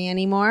over me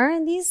anymore.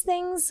 And these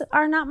things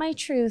are not my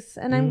truth.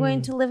 And I'm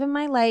going to live in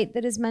my light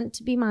that is meant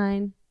to be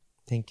mine.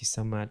 Thank you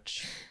so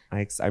much.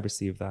 I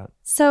receive that.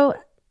 So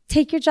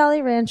take your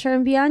Jolly Rancher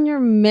and be on your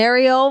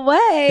merry old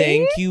way.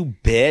 Thank you,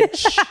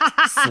 bitch.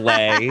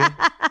 Slay.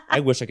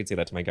 I wish I could say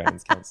that to my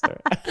guidance counselor.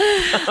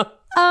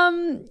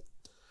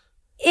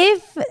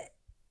 If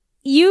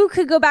you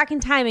could go back in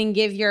time and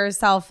give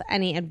yourself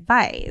any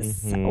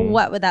advice,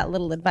 what would that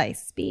little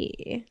advice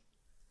be?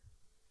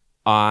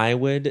 I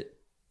would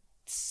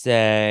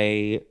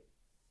say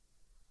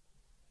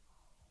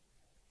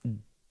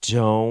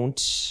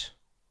don't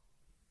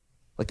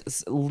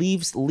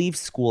leave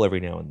school every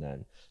now and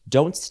then.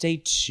 Don't stay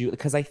too,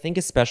 because I think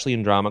especially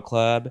in drama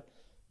club,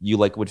 you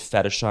like would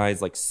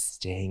fetishize like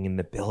staying in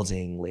the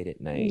building late at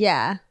night.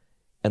 Yeah.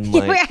 And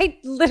like, I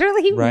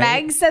literally, right?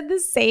 Meg said the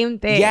same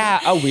thing. Yeah.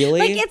 Oh, really?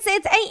 Like and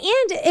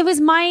it was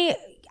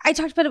I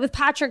talked about it with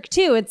Patrick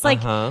too. It's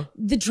like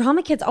the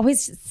drama kids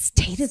always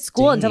stayed at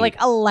school until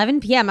like 11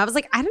 p.m. I was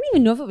like, I don't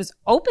even know if it was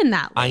open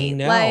that late.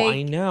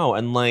 I know.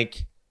 And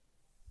like,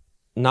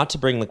 not to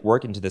bring like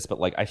work into this, but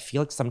like, I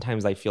feel like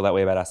sometimes I feel that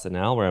way about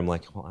SNL where I'm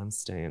like, well, I'm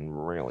staying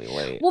really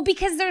late. Well,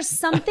 because there's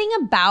something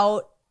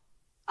about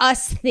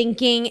us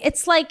thinking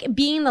it's like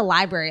being in the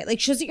library. It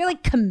like shows that you're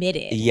like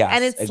committed. Yes,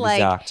 and it's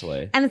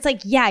exactly. And it's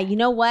like, yeah, you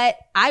know what?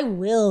 I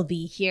will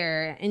be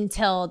here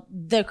until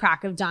the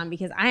crack of dawn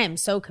because I am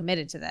so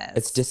committed to this.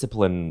 It's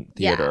discipline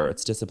theater. Yeah.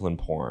 It's discipline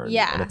porn.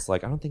 Yeah. And it's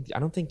like, I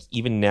don't think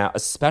even now,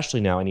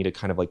 especially now, I need to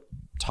kind of like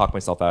talk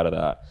myself out of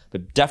that.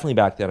 But definitely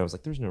back then I was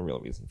like, there's no real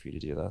reason for you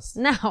to do this.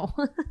 No.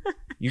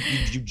 You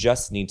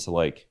just need to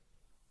like,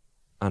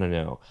 I don't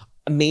know.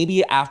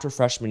 Maybe after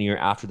freshman year,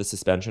 after the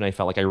suspension, I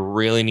felt like I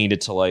really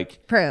needed to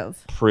like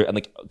prove and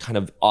like kind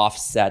of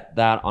offset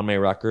that on my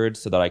record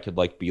so that I could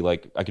like be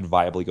like, I could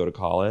viably go to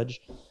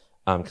college.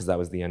 Because that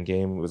was the end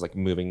game. It was like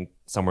moving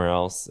somewhere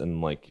else, and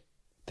like,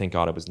 thank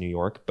God it was New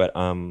York. But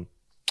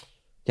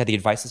yeah, the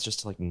advice is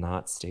just to like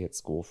not stay at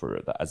school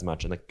for that as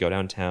much, and like go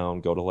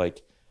downtown, go to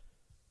like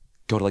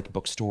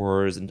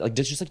bookstores, and like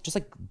just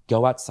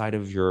go outside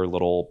of your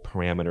little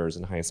parameters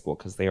in high school,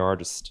 because they are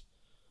just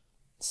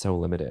so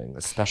limiting,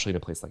 especially in a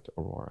place like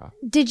Aurora.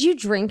 Did you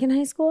drink in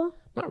high school?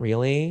 Not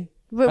really.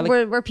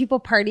 Were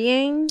people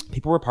partying?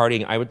 People were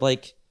partying. I would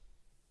like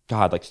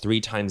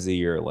 3 times a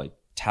year like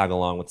tag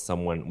along with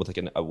someone with like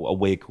a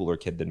way cooler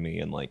kid than me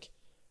and like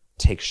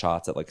take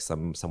shots at like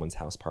someone's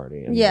house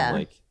party and then,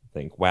 like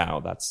think, wow,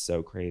 that's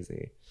so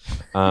crazy.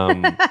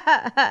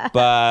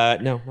 But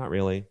no, not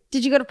really.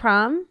 Did you go to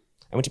prom?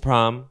 I went to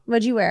prom.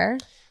 What'd you wear?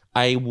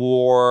 I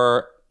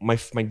wore my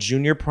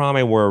junior prom.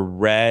 I wore a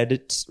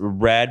red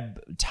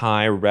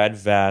tie, red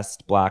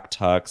vest, black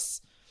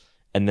tux.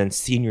 And then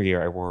senior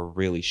year, I wore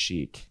really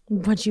chic.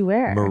 What'd you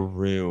wear?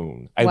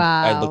 Maroon.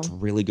 Wow. I looked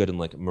really good in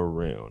like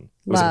maroon.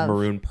 It was like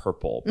maroon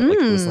purple. But like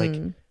it was like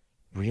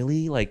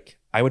really like,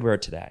 I would wear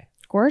it today.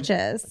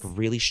 Gorgeous. Like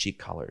really chic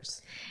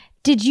colors.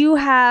 Did you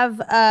have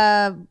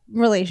a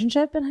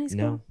relationship in high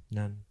school?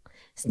 No, none.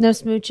 No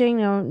smooching?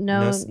 No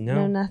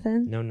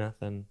nothing? No,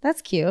 nothing.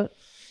 That's cute.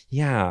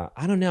 Yeah,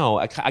 I don't know.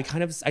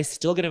 I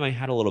still get in my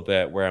head a little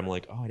bit where I'm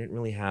like, oh, I didn't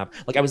really have,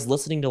 like I was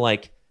listening to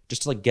like,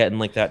 just to like get in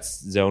like that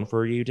zone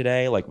for you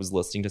today, like was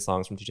listening to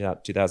songs from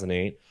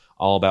 2008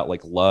 all about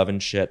like love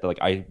and shit that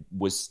like I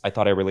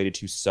thought I related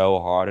to so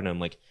hard, and I'm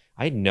like,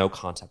 I had no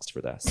context for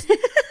this.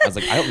 I was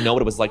like, I don't know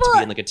what it was like to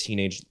be in like a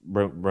teenage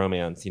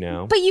romance, you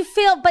know? But you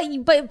feel,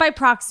 but by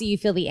proxy, you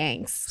feel the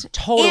angst.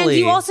 Totally. And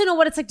you also know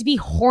what it's like to be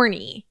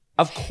horny.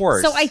 Of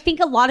course. So I think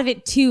a lot of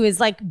it too is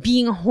like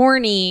being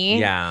horny.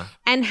 Yeah.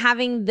 And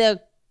having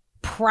the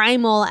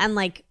primal and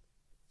like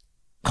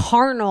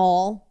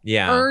carnal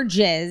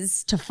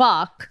urges to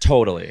fuck.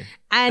 Totally.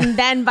 And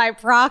then by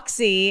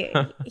proxy,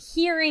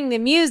 hearing the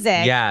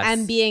music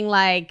and being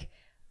like,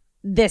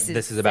 this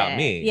is about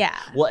me. Yeah.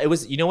 Well, it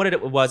was, you know what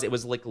it was? It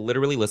was like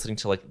literally listening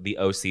to like the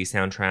OC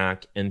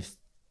soundtrack and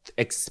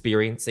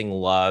experiencing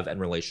love and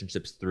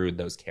relationships through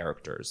those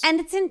characters. And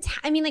it's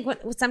I mean, like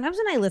sometimes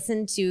when I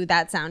listen to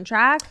that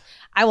soundtrack,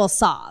 I will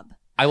sob.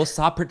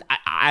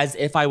 As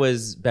if I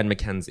was Ben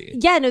McKenzie.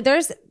 Yeah, no,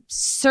 there's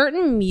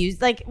certain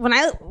music, like when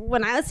I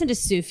listen to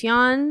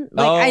Sufjan,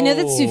 like I know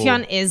that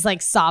Sufjan is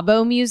like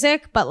Sabo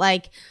music, but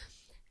like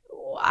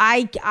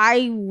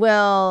I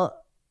will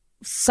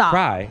sob.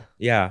 Cry.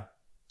 Yeah.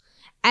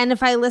 And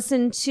if I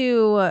listen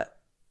to,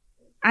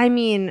 I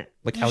mean,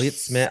 like Elliott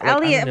Smith.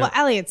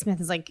 Elliott Smith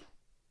is like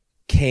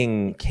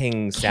King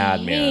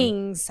sad man.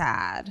 King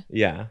sad.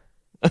 Yeah.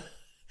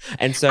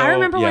 And so I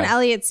remember when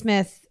Elliott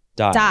Smith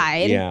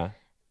died. Yeah.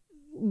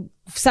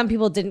 Some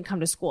people didn't come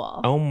to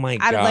school. Oh my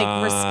God. Out of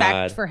like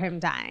respect for him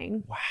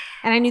dying. Wow.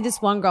 And I knew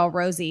this one girl,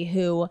 Rosie,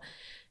 who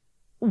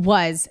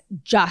was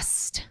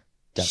just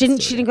she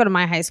didn't go to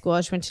my high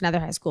school. She went to another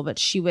high school, but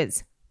she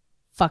was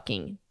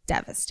fucking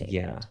devastated.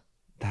 Yeah.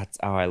 That's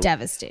how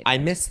devastated. I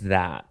miss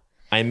that.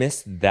 I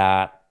miss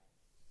that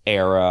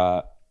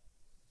era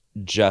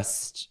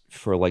just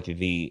for like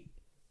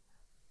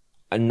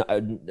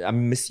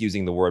I'm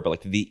misusing the word, but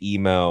like the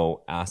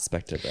emo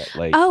aspect of it.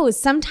 Like, oh,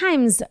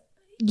 sometimes,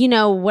 you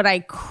know, what I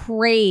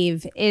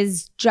crave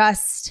is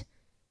just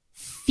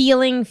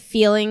feeling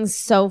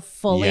so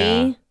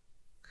fully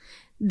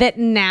that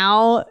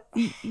now,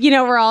 you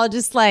know, we're all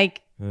just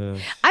like,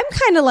 I'm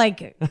kind of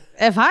like,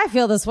 if I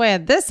feel this way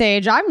at this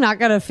age, I'm not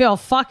going to feel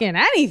fucking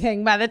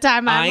anything by the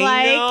time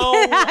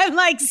I'm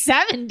like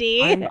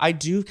 70. I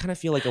do kind of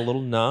feel like a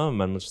little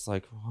numb. I'm just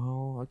like,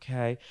 oh,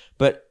 okay.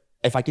 But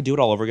if I could do it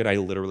all over again, I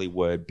literally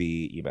would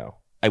be emo.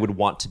 I would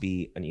want to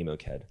be an emo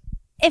kid.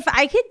 If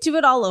I could do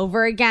it all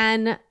over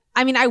again,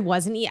 I mean, I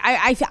wasn't.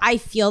 I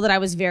feel that I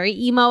was very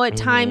emo at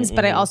times,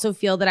 but I also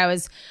feel that I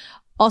was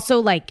also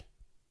like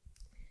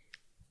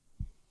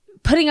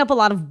putting up a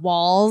lot of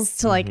walls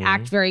to like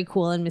act very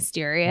cool and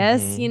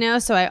mysterious, you know?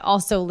 So I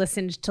also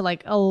listened to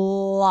like a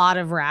lot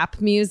of rap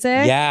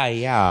music.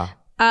 Yeah.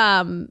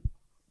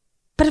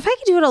 But if I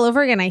could do it all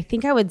over again, I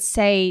think I would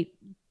say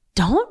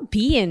don't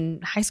be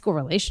in high school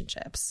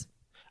relationships.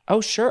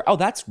 Oh, sure. Oh,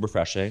 that's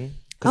refreshing.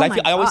 Because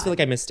I always feel like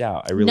I missed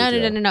out. I really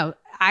do. No.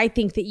 I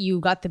think that you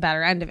got the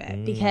better end of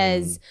it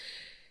because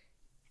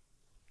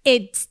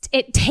it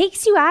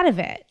takes you out of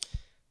it.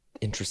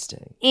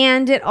 Interesting.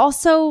 And it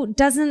also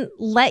doesn't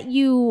let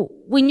you,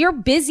 when you're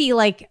busy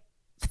like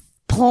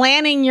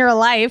planning your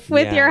life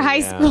with your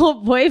high school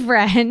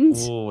boyfriend.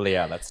 Oh,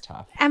 yeah, that's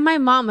tough. And my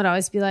mom would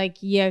always be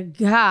like, you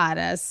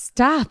gotta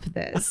stop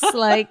this.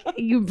 Like,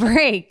 you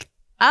break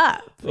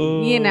up,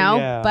 Ooh, you know?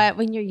 yeah. But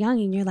when you're young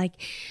and you're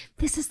like,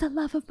 this is the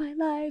love of my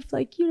life.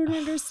 Like, you don't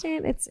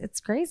understand. It's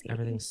crazy.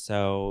 Everything's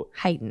so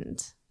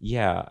heightened.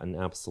 yeah, and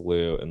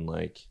absolute, and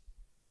like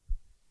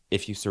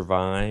if you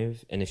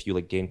survive and if you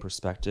like gain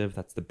perspective,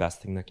 that's the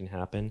best thing that can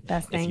happen.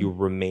 Best thing. If you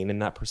remain in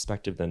that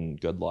perspective, then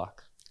good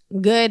luck.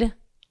 Good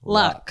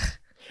luck.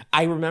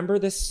 I remember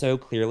this so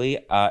clearly.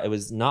 It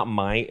was not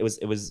it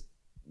was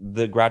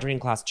the graduating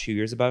class 2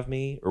 years above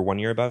me or 1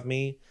 year above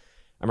me.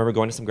 I remember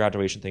going to some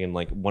graduation thing and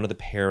like one of the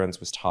parents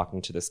was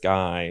talking to this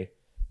guy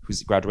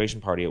whose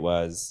graduation party it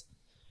was,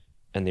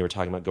 and they were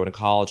talking about going to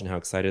college and how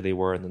excited they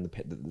were, and then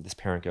this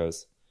parent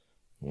goes,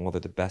 well,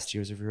 they're the best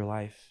years of your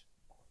life.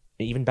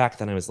 And even back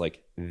then I was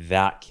like,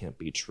 that can't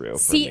be true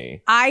for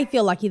me. I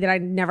feel lucky that I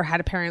never had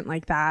a parent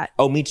like that.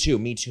 Oh, me too.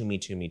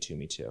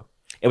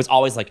 It was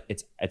always like,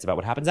 it's about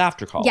what happens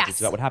after college. Yes.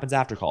 It's about what happens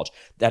after college.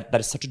 That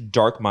is such a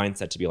dark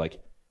mindset to be like,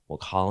 well,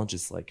 college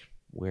is like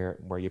where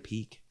you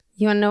peak.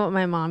 You want to know what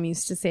my mom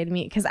used to say to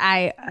me? Because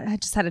I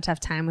just had a tough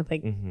time with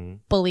like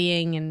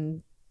bullying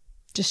and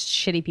just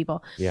shitty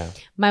people. Yeah.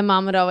 My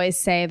mom would always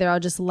say they're all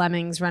just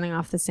lemmings running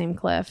off the same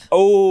cliff.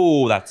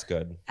 Oh, that's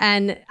good.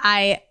 And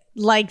I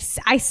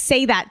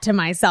say that to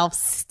myself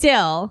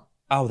still.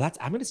 Oh,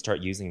 I'm going to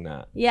start using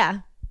that. Yeah.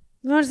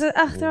 They're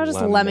all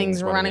just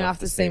lemmings running off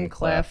the same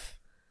cliff.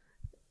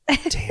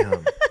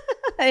 Damn.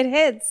 It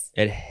hits.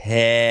 It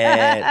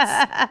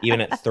hits. Even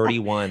at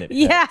 31, it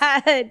hits.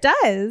 Yeah, it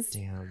does.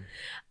 Damn.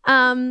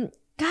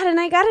 God,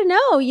 and I gotta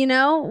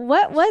know,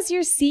 what was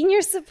your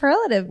senior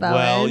superlative, Bowen?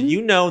 Well,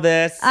 you know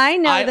this. I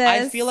know this.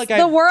 I feel like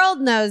the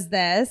world knows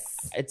this.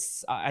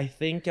 I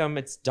think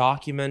it's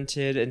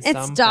documented in some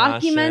It's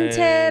documented.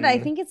 fashion.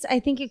 I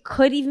think it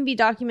could even be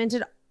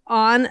documented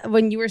on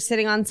when you were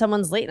sitting on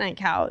someone's late night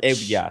couch.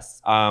 Yes.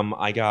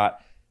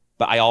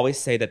 But I always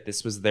say that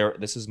this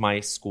was my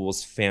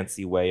school's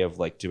fancy way of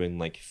like doing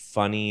like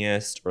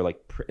funniest or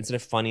like instead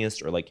of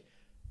funniest or like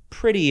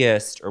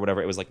prettiest or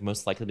whatever, it was like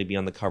most likely to be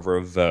on the cover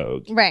of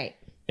Vogue. Right.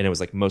 And it was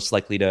like most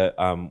likely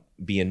to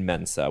be in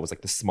Mensa. It was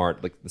like the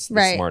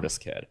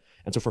smartest kid.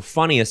 And so for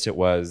funniest, it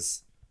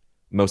was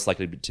most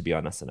likely to be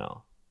on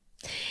SNL.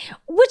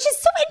 Which is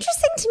so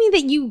interesting to me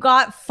that you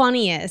got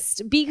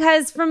funniest,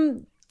 because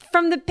from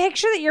the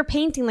picture that you're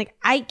painting, like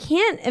I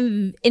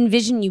can't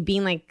envision you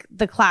being like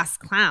the class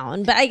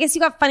clown, but I guess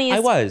you got funniest. I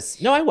was.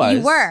 No, I was.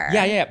 You were.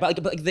 Yeah.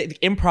 But like the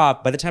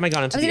improv, by the time I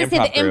got into the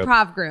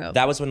improv group,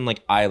 that was when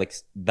like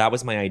that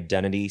was my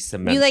identity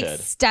cemented. You like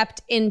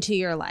stepped into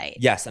your light.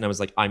 Yes. And I was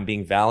like, I'm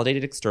being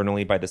validated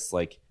externally by this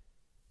like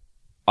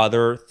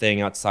other thing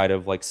outside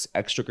of like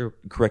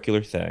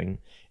extracurricular thing.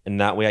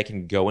 And that way I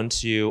can go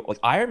into, like,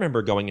 I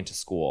remember going into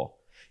school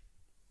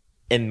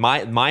and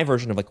my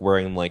version of like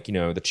wearing like, the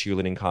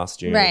cheerleading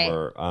costume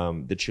or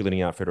the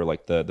cheerleading outfit or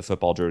like the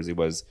football jersey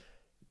was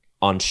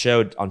on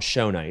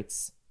show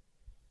nights,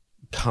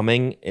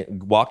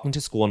 walking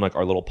to school in like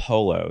our little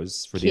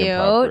polos for the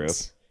improv group.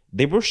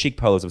 They were chic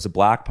polos. It was a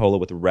black polo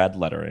with red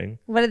lettering.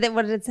 What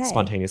did it say?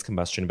 Spontaneous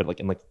combustion, but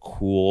like in like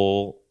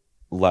cool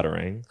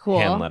lettering,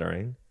 hand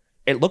lettering.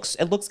 It looks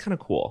kind of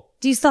cool.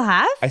 Do you still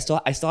have? I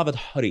still have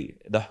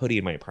the hoodie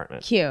in my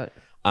apartment. Cute.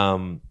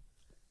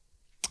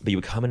 But you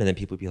would come in and then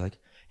people would be like,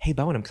 "Hey,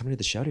 Bowen, I'm coming to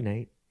the show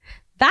tonight."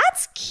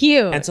 That's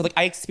cute. And so like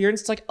I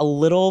experienced like a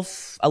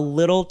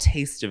little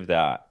taste of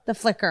that. The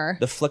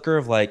flicker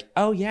of like,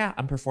 oh yeah,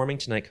 I'm performing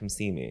tonight. Come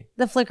see me.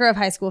 The flicker of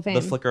high school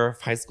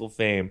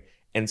fame.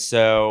 And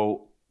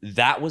so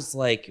that was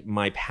like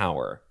my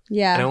power.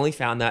 Yeah. And I only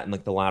found that in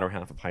like the latter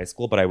half of high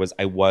school, but I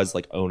was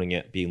like owning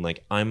it, being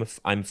like, I'm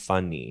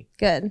funny.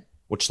 Good.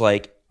 Which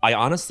like I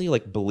honestly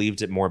like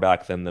believed it more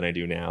back then than I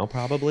do now,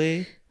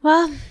 probably.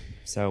 Well.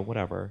 So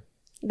whatever.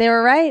 They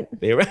were right.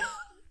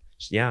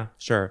 Yeah,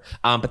 sure.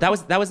 But that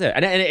was it,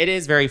 and it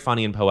is very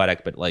funny and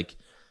poetic, but like,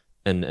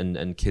 and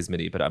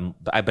kismety.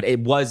 But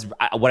it was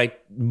what I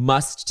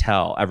must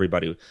tell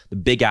everybody. The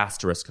big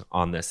asterisk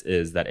on this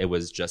is that it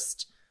was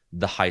just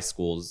the high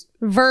school's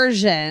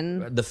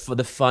version,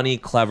 the funny,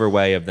 clever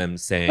way of them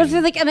saying. But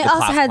for like, and they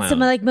also had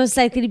someone like most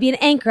likely to be an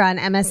anchor on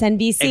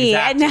MSNBC. Exactly.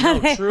 And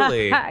now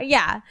truly.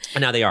 Yeah.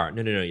 And now they are.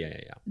 No.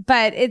 Yeah.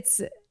 But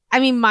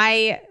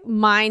my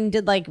mind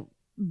did like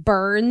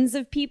burns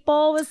of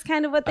people was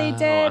kind of what they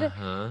did.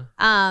 Uh-huh.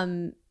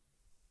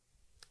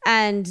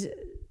 And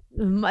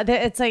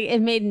it's like it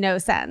made no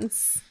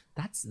sense.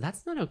 That's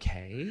not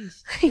okay.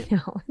 I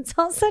know, it's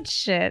all such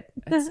shit.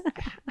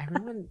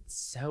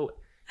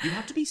 You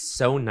have to be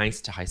so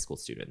nice to high school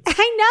students.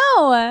 I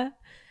know.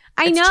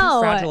 It's too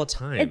fragile a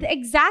time.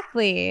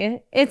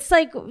 Exactly. It's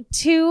like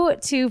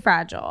too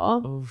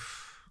fragile.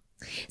 Oof.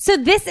 So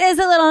this is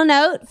a little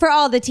note for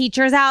all the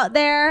teachers out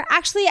there.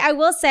 Actually, I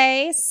will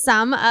say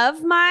some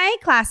of my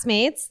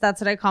classmates, that's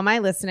what I call my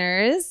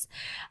listeners,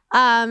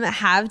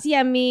 have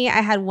DM'd me. I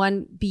had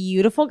one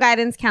beautiful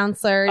guidance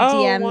counselor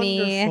DM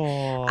me.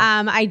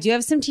 I do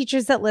have some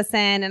teachers that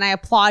listen, and I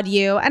applaud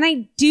you. And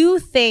I do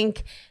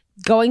think,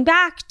 going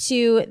back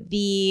to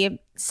the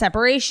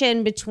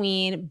separation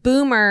between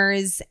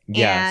boomers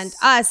and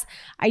us,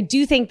 I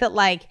do think that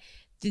like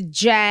the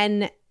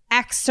Gen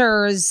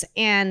Xers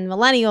and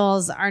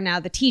millennials are now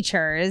the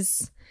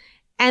teachers.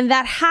 And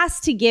that has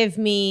to give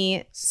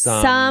me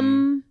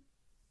some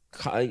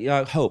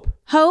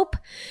hope,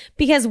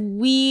 because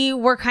we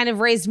were kind of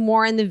raised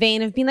more in the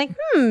vein of being like,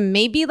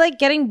 maybe like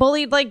getting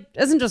bullied like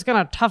isn't just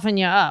gonna toughen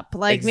you up.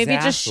 Like maybe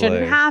it just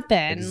shouldn't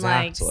happen.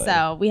 Exactly. Like,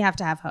 so we have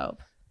to have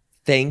hope.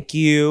 Thank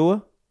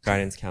you,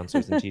 guidance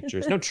counselors and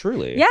teachers. No,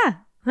 truly. Yeah,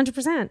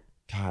 100%.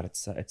 God,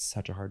 it's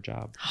such a hard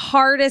job.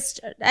 Hardest.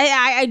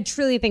 I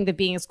truly think that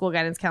being a school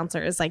guidance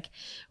counselor is like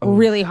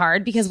really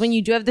hard, because when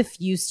you do have the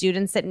few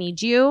students that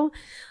need you,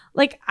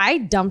 like I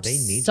dumped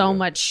so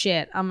much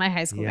shit on my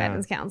high school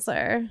guidance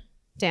counselor.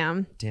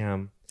 Damn.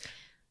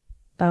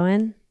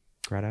 Bowen.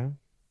 Greta.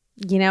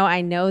 You know,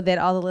 I know that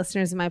all the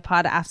listeners in my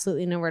pod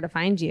absolutely know where to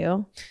find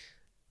you.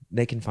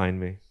 They can find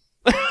me.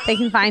 They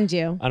can find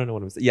you. I don't know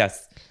what I'm saying.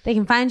 Yes. They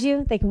can find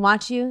you. They can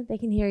watch you. They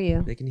can hear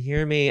you. They can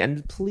hear me.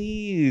 And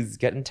please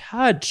get in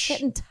touch.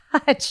 Get in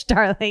touch,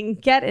 darling.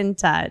 Get in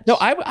touch. No,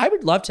 I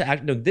would love to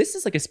act. No, this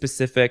is like a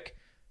specific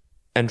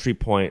entry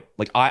point.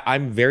 Like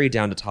I'm very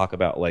down to talk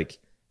about like,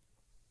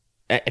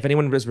 if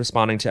anyone is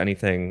responding to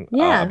anything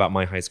about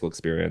my high school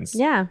experience,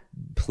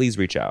 please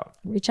reach out.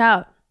 Reach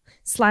out.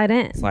 Slide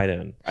in.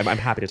 I'm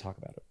happy to talk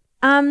about it.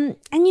 And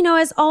you know,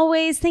 as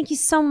always, thank you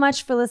so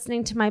much for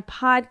listening to my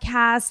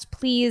podcast.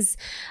 Please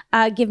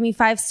give me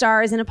 5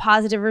 stars and a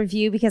positive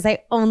review, because I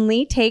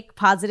only take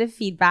positive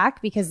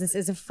feedback, because this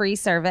is a free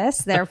service.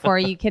 Therefore,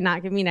 you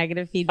cannot give me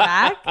negative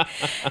feedback.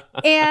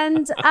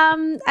 And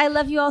I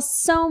love you all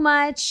so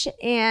much.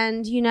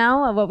 And you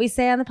know what we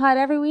say on the pod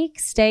every week: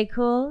 stay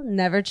cool,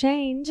 never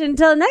change.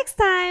 Until next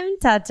time,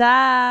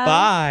 ta-ta.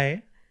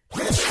 Bye.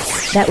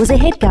 That was a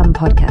HeadGum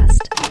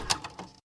podcast.